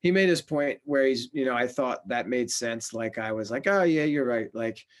 he made his point where he's, you know, I thought that made sense. Like I was like, oh yeah, you're right.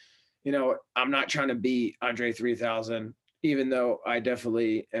 Like, you know, I'm not trying to be Andre 3000, even though I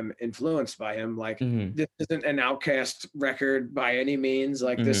definitely am influenced by him. Like this isn't an Outcast record by any means.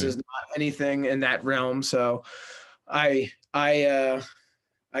 Like this is not anything in that realm. So I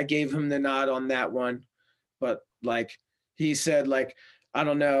gave him the nod on that one, but like he said, like, I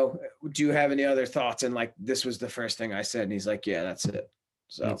don't know, do you have any other thoughts? And like, this was the first thing I said. And he's like, yeah, that's it.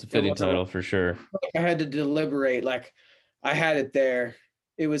 So it's a fitting title for sure. I had to deliberate. Like I had it there.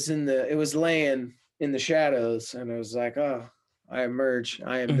 It was laying in the shadows, and I was like, oh, I emerge.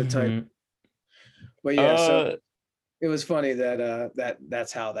 I am the type. But yeah, so it was funny that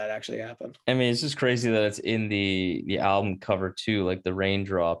that's how that actually happened. I mean, it's just crazy that it's in the album cover too, like the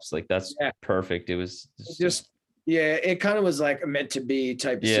raindrops, like that's perfect. It was just it kind of was like a meant to be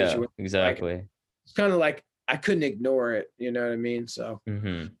type of situation. Exactly. Like, it's kind of like I couldn't ignore it, you know what I mean? So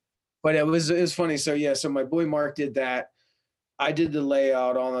but it was funny. So yeah, so my boy Mark did that. I did the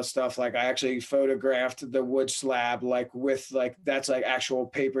layout, all the stuff. Like I actually photographed the wood slab, like with like, that's like actual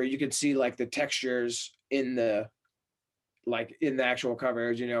paper. You could see like the textures in the actual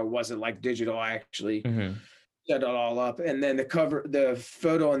coverage, you know, it wasn't like digital. I actually set it all up. And then the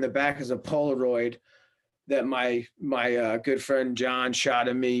photo in the back is a Polaroid that my good friend John shot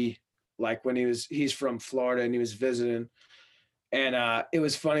of me, like when he's from Florida and he was visiting. And it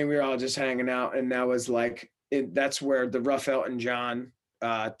was funny. We were all just hanging out, and that was like, that's where the Rough Elton John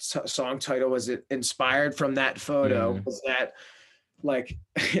song title was inspired from that photo. Was that like,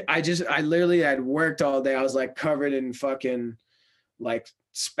 I literally had worked all day. I was like covered in fucking like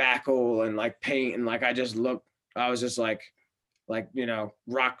spackle and like paint. And like, I was just like, you know,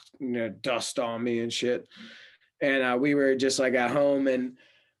 rock, you know, dust on me and shit. And we were just like at home, and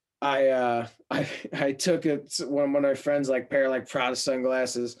I took one of my friends like pair of like Prada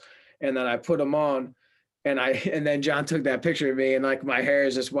sunglasses, and then I put them on. And then John took that picture of me, and like my hair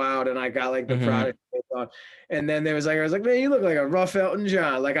is just wild, and I got like the product on. And then I was like, man, you look like a Rough Elton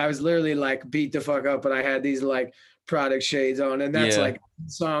John. Like I was literally like beat the fuck up, but I had these like product shades on, and that's like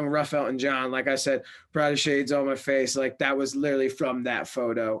song Rough Elton John. Like I said, product shades on my face. Like that was literally from that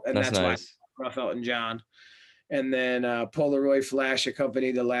photo, and that's nice. Why Rough Elton John. And then Polaroid flash, a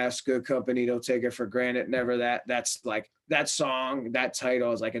company to last, good company, don't take it for granted, never that. That's like that song, that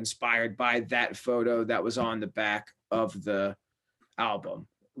title is like inspired by that photo that was on the back of the album,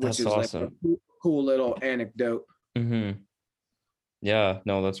 which is awesome. Like a cool little anecdote. Yeah,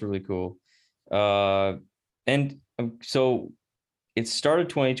 no, that's really cool. And so it started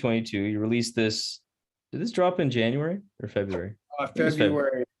 2022. You released this Did this drop in January or February? It was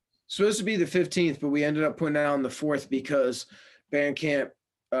February. Supposed to be the 15th, but we ended up putting it on the 4th because Bandcamp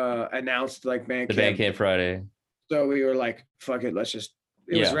announced like The Bandcamp Friday. So we were like, fuck it, let's just,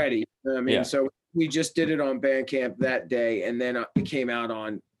 it was ready. You know what I mean? Yeah. So we just did it on Bandcamp that day, and then it came out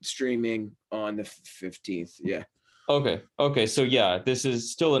on streaming on the 15th. Yeah. Okay. So yeah, this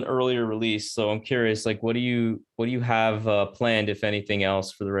is still an earlier release. So I'm curious, like, what do you have planned, if anything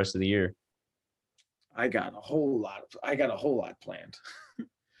else, for the rest of the year? I got a whole lot planned.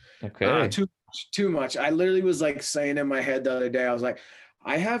 Okay. Too much. I literally was like saying in my head the other day, I was like,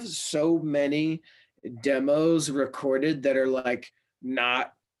 I have so many demos recorded that are like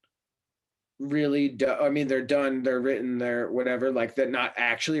not really I mean, they're done, they're written, they're whatever, like they're not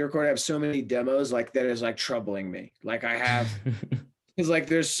actually recorded. I have so many demos like that is like troubling me. Like I have, because like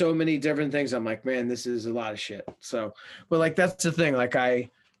there's so many different things. I'm like, man, this is a lot of shit. So, but like that's the thing. Like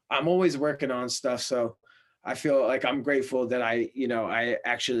I'm always working on stuff. So I feel like I'm grateful that I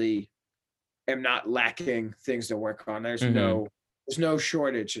actually am not lacking things to work on. There's no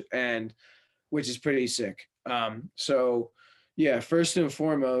shortage, and which is pretty sick. So yeah, first and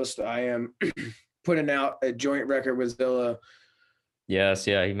foremost, I am putting out a joint record with Zilla. Yes,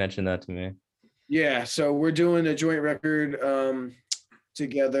 yeah, he mentioned that to me. Yeah, so we're doing a joint record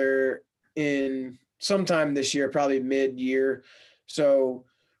together in sometime this year, probably mid-year. So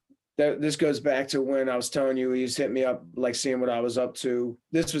this goes back to when I was telling you he's hit me up, like seeing what I was up to.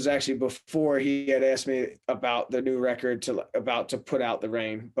 This was actually before he had asked me about the new record about to put out The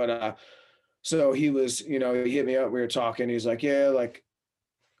Rain. But so he was, he hit me up, we were talking. He's like, yeah, like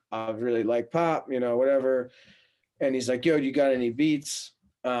I really like pop, whatever. And he's like, yo, you got any beats?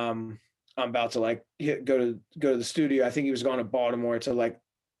 I'm about to like go to the studio. I think he was going to Baltimore to like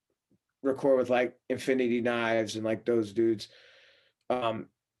record with like Infinity Knives and like those dudes.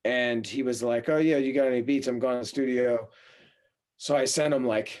 And he was like, oh yeah, you got any beats? I'm going to the studio. So I sent him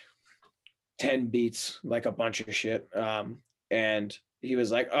like 10 beats, like a bunch of shit. And he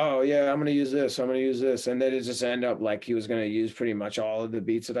was like, oh yeah, I'm going to use this. I'm going to use this. And then it just ended up like he was going to use pretty much all of the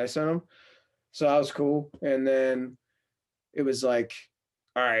beats that I sent him. So that was cool. And then it was like,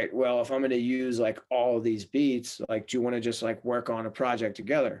 all right, well, if I'm going to use like all of these beats, like, do you want to just like work on a project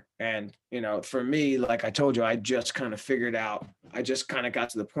together? And, for me, like I told you, I just kind of got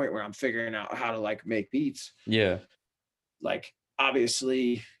to the point where I'm figuring out how to like make beats. Yeah. Like,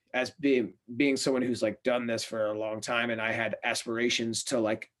 obviously, as being someone who's like done this for a long time, and I had aspirations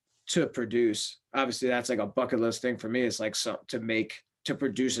to produce, obviously that's like a bucket list thing for me. It's like to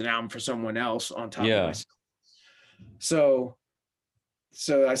produce an album for someone else on top of myself.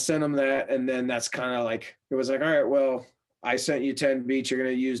 So I sent him that, and then that's kind of like, it was like, all right, well, I sent you 10 beats. You're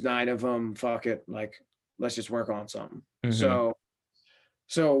going to use 9 of them. Fuck it. Like, let's just work on something. Mm-hmm.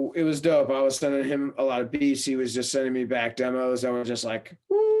 So it was dope. I was sending him a lot of beats. He was just sending me back demos that were just like,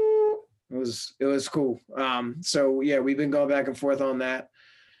 woo. It was cool. So yeah, we've been going back and forth on that.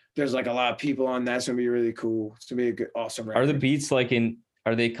 There's like a lot of people on that. It's going to be really cool. It's going to be a good, awesome record. Are the beats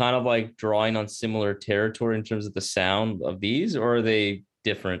are they kind of like drawing on similar territory in terms of the sound of these, or are they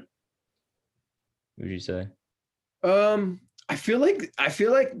different? Would you say? I feel like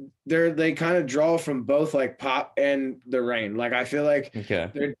they kind of draw from both like pop and The Rain. Like I feel like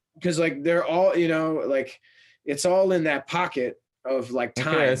because like they're all, like it's all in that pocket of like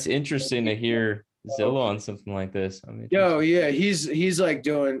time. Okay, that's interesting to hear Zilla on something like this. Yo, yeah, he's like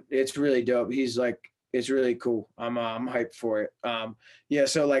doing, it's really dope. He's like, it's really cool. I'm hyped for it. Yeah,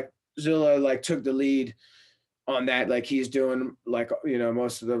 so like Zilla like took the lead on that. Like he's doing like,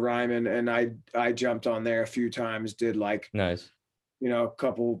 most of the rhyming, and I jumped on there a few times, did like nice, a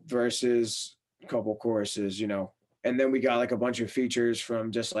couple verses, couple choruses, and then we got like a bunch of features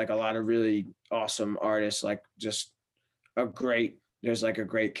from just like a lot of really awesome artists, like just there's like a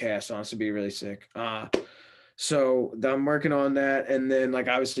great cast on. It's to be really sick. So I'm working on that. And then like,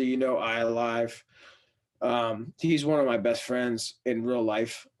 obviously, iAlive. He's one of my best friends in real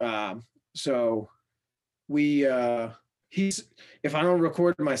life. So we, if I don't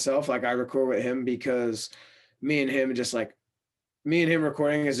record myself, like I record with him, because me and him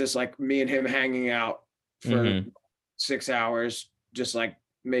recording is just like me and him hanging out for 6 hours, just like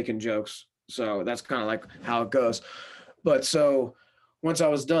making jokes. So that's kind of like how it goes. But so once I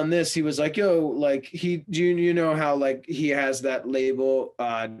was done this, he was like, yo, like how like he has that label,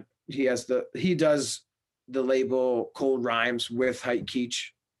 he does the label Cold Rhymes with Hike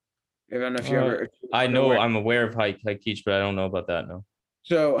Keech. I don't know if you ever. I'm aware of Hike Keech, but I don't know about that. No.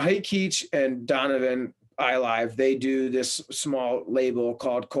 So Hike Keech and Donovan iLive, they do this small label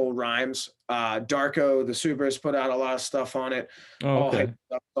called Cold Rhymes. Darko, the Supers, put out a lot of stuff on it. Oh, All okay. hype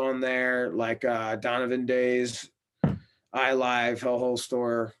stuff on there, like Donovan Days, iLive, Hell Hole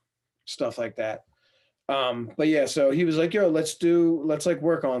Store, stuff like that. But yeah, so he was like, yo, let's like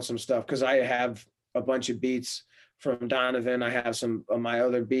work on some stuff, because I have a bunch of beats from Donovan. I have some of my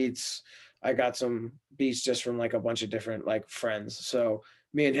other beats. I got some beats just from like a bunch of different like friends. So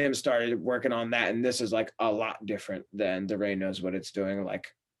me and him started working on that, and this is like a lot different than the Ray Knows What It's Doing, like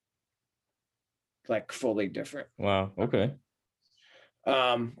fully different. Wow. Okay.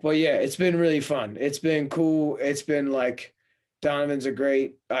 But yeah, it's been really fun. It's been cool. It's been like, Donovan's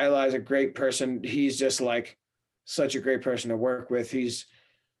Eli's a great person. He's just like such a great person to work with. He's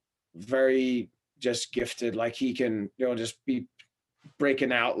very just gifted. Like he can, just be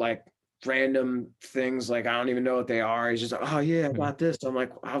breaking out like random things. Like I don't even know what they are. He's just like, oh yeah, I got this. I'm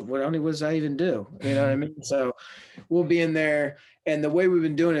like, what does that even do? You know what I mean? So we'll be in there, and the way we've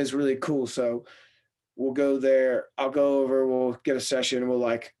been doing it is really cool. So we'll go there. I'll go over, we'll get a session.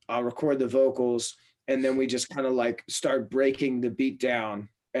 I'll record the vocals, and then we just kind of like start breaking the beat down,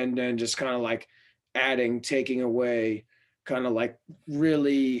 and then just kind of like adding, taking away, kind of like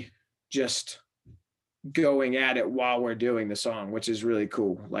really just going at it while we're doing the song, which is really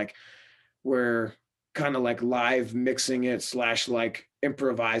cool. Like we're kind of like live mixing it / like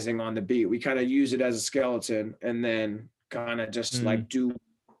improvising on the beat. We kind of use it as a skeleton, and then kind of just like do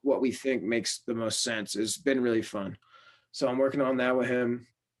what we think makes the most sense. It's been really fun. So I'm working on that with him.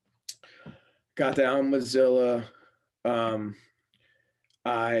 Got that on Mozilla.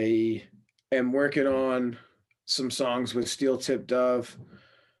 I am working on some songs with Steel Tip Dove.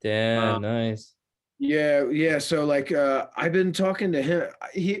 Damn, nice. Yeah. So like I've been talking to him.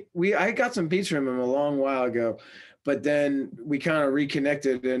 I got some beats from him a long while ago, but then we kind of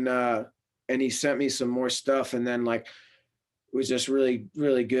reconnected, and he sent me some more stuff, and then like it was just really,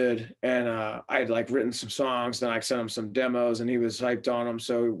 really good. And I had like written some songs, then I sent him some demos, and he was hyped on them.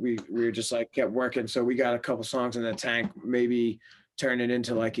 So we were just like kept working. So we got a couple songs in the tank, maybe turn it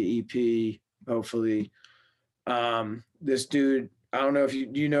into like an EP, hopefully. This dude, I don't know if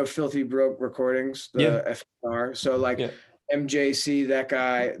you know Filthy Broke Recordings, the FR. So like MJC,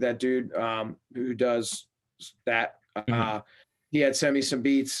 that dude who does that, he had sent me some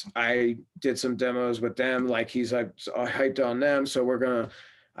beats. I did some demos with them. Like he's like hyped on them. So we're gonna,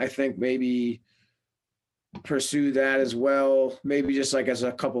 I think maybe pursue that as well. Maybe just like as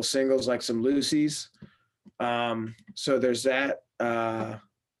a couple singles, like some Lucy's. So there's that.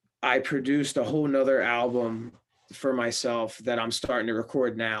 I produced a whole nother album for myself that I'm starting to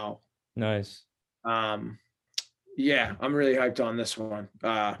record now. Nice. Yeah, I'm really hyped on this one.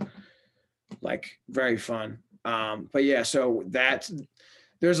 Like very fun. But yeah, so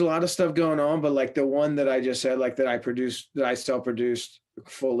there's a lot of stuff going on, but like the one that I just said, like that I self-produced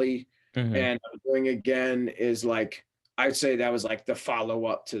fully and I'm doing again is like, I'd say that was like the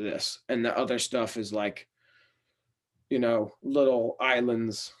follow-up to this. And the other stuff is like, little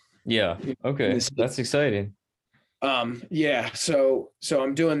islands. Yeah. Okay. That's exciting. Yeah. So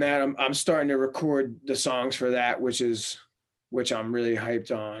I'm doing that. I'm starting to record the songs for that, which I'm really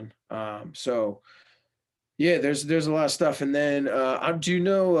hyped on. So yeah, there's a lot of stuff. And then do you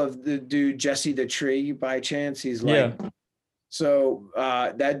know of the dude Jesse the Tree by chance? He's like, so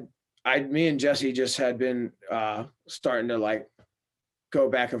me and Jesse just had been starting to like go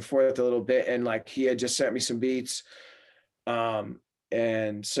back and forth a little bit, and like he had just sent me some beats.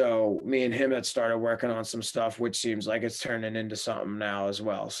 And so me and him had started working on some stuff, which seems like it's turning into something now as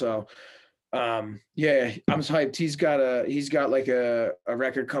well. So yeah, I'm hyped. He's got like a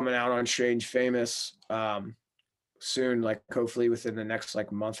record coming out on Strange Famous soon, like hopefully within the next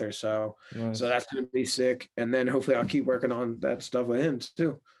like month or so. Nice. So that's gonna be sick. And then hopefully I'll keep working on that stuff with him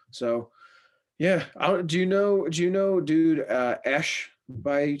too. So yeah, do you know dude Esh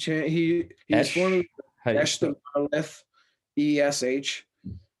by chance? He's formerly Esh the Monolith, ESH.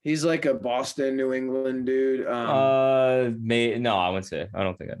 He's like a Boston, New England dude. No, I wouldn't say. I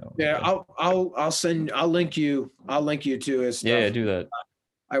don't think I know. Yeah, I'll link you to his stuff. Yeah, do that.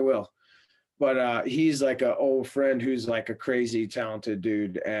 I will. But he's like an old friend who's like a crazy talented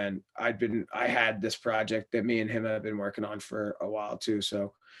dude, and I had this project that me and him have been working on for a while too.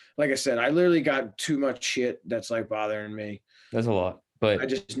 So, like I said, I literally got too much shit that's like bothering me. That's a lot, but I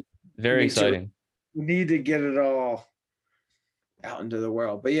just very exciting. Need to get it all out into the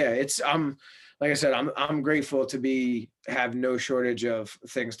world. But yeah, like I said, I'm grateful to have no shortage of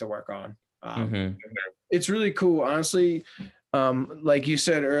things to work on. It's really cool, honestly. Like you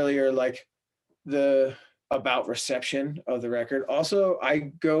said earlier, like about reception of the record. Also,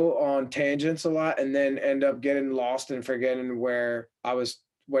 I go on tangents a lot and then end up getting lost and forgetting what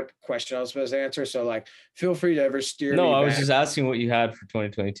question I was supposed to answer. So like, feel free to ever steer me No, I was back. just asking what you had for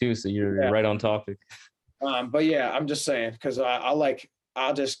 2022, so you're Yeah. right on topic. But yeah, I'm just saying, because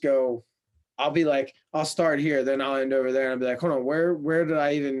I'll just go, I'll be like, I'll start here, then I'll end over there, and I'll be like, hold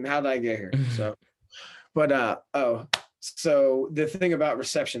on, how did I get here? So, but so the thing about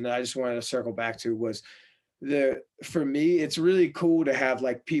reception that I just wanted to circle back to was for me, it's really cool to have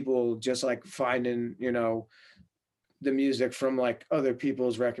like people just like finding, the music from like other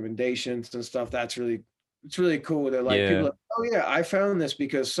people's recommendations and stuff. It's really cool that like people are like, oh yeah, I found this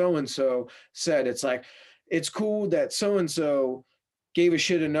because so and so said. It's like, it's cool that so and so gave a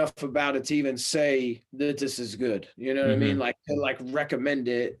shit enough about it to even say that this is good. You know what I mean? Like to like recommend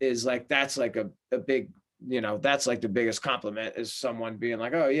it is like, that's like a big, that's like the biggest compliment, is someone being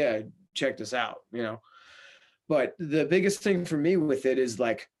like, oh yeah, check this out, But the biggest thing for me with it is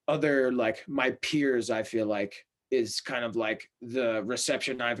like other, like my peers, I feel like is kind of like the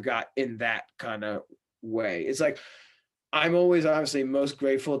reception I've got in that kind of way. It's like, I'm always obviously most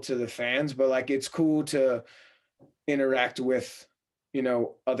grateful to the fans, but like, it's cool to interact with,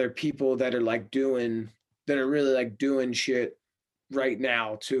 other people that are really like doing shit right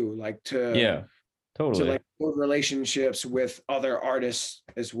now too. Like to like build relationships with other artists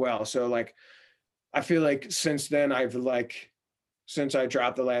as well. So like, I feel like since I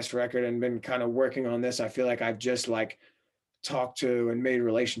dropped the last record and been kind of working on this, I feel like I've just like talked to and made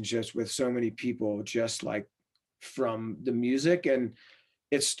relationships with so many people just like from the music, and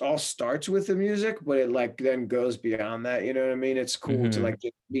it all starts with the music, but it like then goes beyond that. You know what I mean? It's cool to like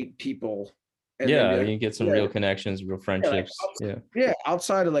just meet people. And you get some real connections, real friendships.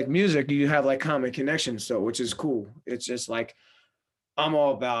 Outside of like music, you have like common connections, so which is cool. It's just like, I'm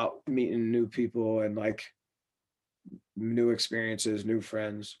all about meeting new people and like new experiences, new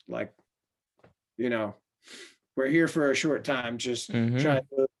friends. Like, we're here for a short time, just trying to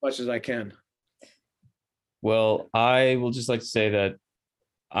do as much as I can. Well, I will just like to say that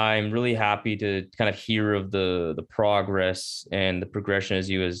I'm really happy to kind of hear of the progress and the progression as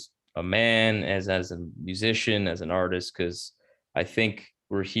you as a man, as a musician, as an artist, because I think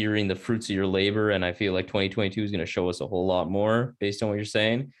we're hearing the fruits of your labor, and I feel like 2022 is going to show us a whole lot more based on what you're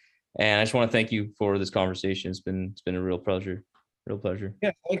saying. And I just want to thank you for this conversation. It's been a real pleasure.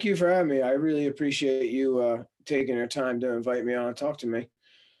 Yeah, thank you for having me. I really appreciate you taking your time to invite me on and talk to me.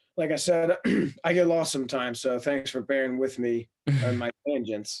 Like I said, I get lost sometimes, so thanks for bearing with me on my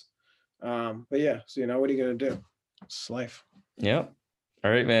tangents. But yeah, so what are you gonna do? It's life. Yeah. All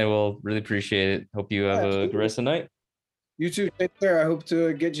right, man. Well, really appreciate it. Hope you have a good rest of the night. You too. Take care. I hope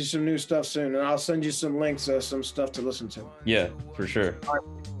to get you some new stuff soon, and I'll send you some links, some stuff to listen to. Yeah, for sure. All right.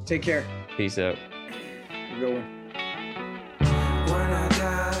 Take care. Peace out. Good one. When I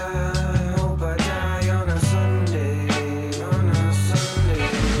die, hope I die on a Sunday. Don't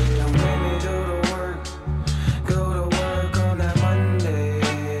make me go to work on that Monday.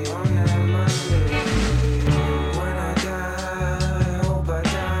 When I die, hope I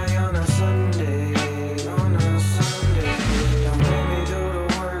die on a Sunday. Don't make me go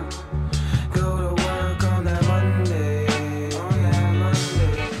to work on that Monday.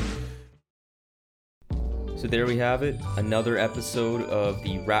 So there we have it, another episode of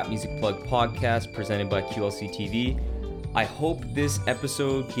the Rap Music Plug podcast presented by QLC TV. I hope this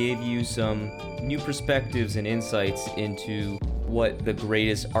episode gave you some new perspectives and insights into what the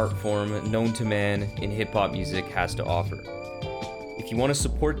greatest art form known to man in hip-hop music has to offer. If you want to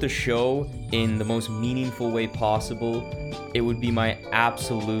support the show in the most meaningful way possible, it would be my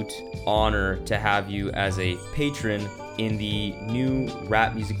absolute honor to have you as a patron in the new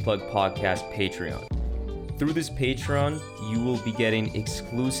Rap Music Plug podcast Patreon. Through this Patreon, you will be getting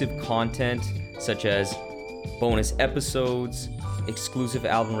exclusive content such as bonus episodes, exclusive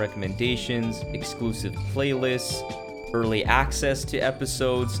album recommendations, exclusive playlists, early access to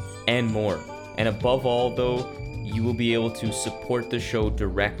episodes, and more. And above all, though, you will be able to support the show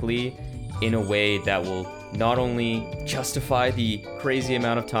directly in a way that will not only justify the crazy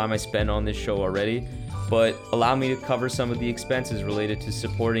amount of time I spend on this show already, but allow me to cover some of the expenses related to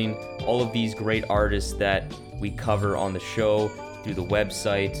supporting all of these great artists that we cover on the show through the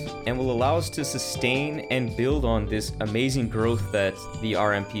website, and will allow us to sustain and build on this amazing growth that the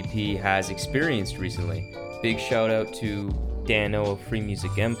RMPP has experienced recently. Big shout out to Dano of Free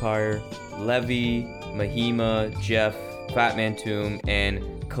Music Empire, Levy, Mahima, Jeff, Fatman Toom,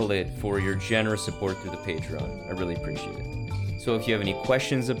 and Khalid for your generous support through the Patreon. I really appreciate it. So if you have any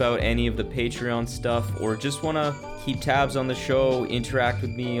questions about any of the Patreon stuff, or just want to keep tabs on the show, interact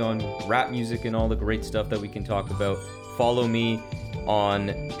with me on rap music and all the great stuff that we can talk about, follow me on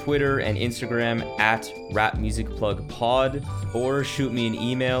Twitter and Instagram at rapmusicplugpod, or shoot me an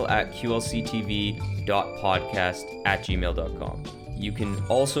email at qlctv.podcast@gmail.com. You can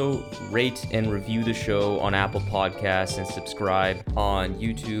also rate and review the show on Apple Podcasts and subscribe on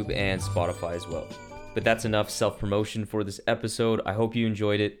YouTube and Spotify as well. But that's enough self-promotion for this episode. I hope you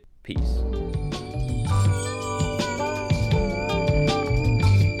enjoyed it. Peace.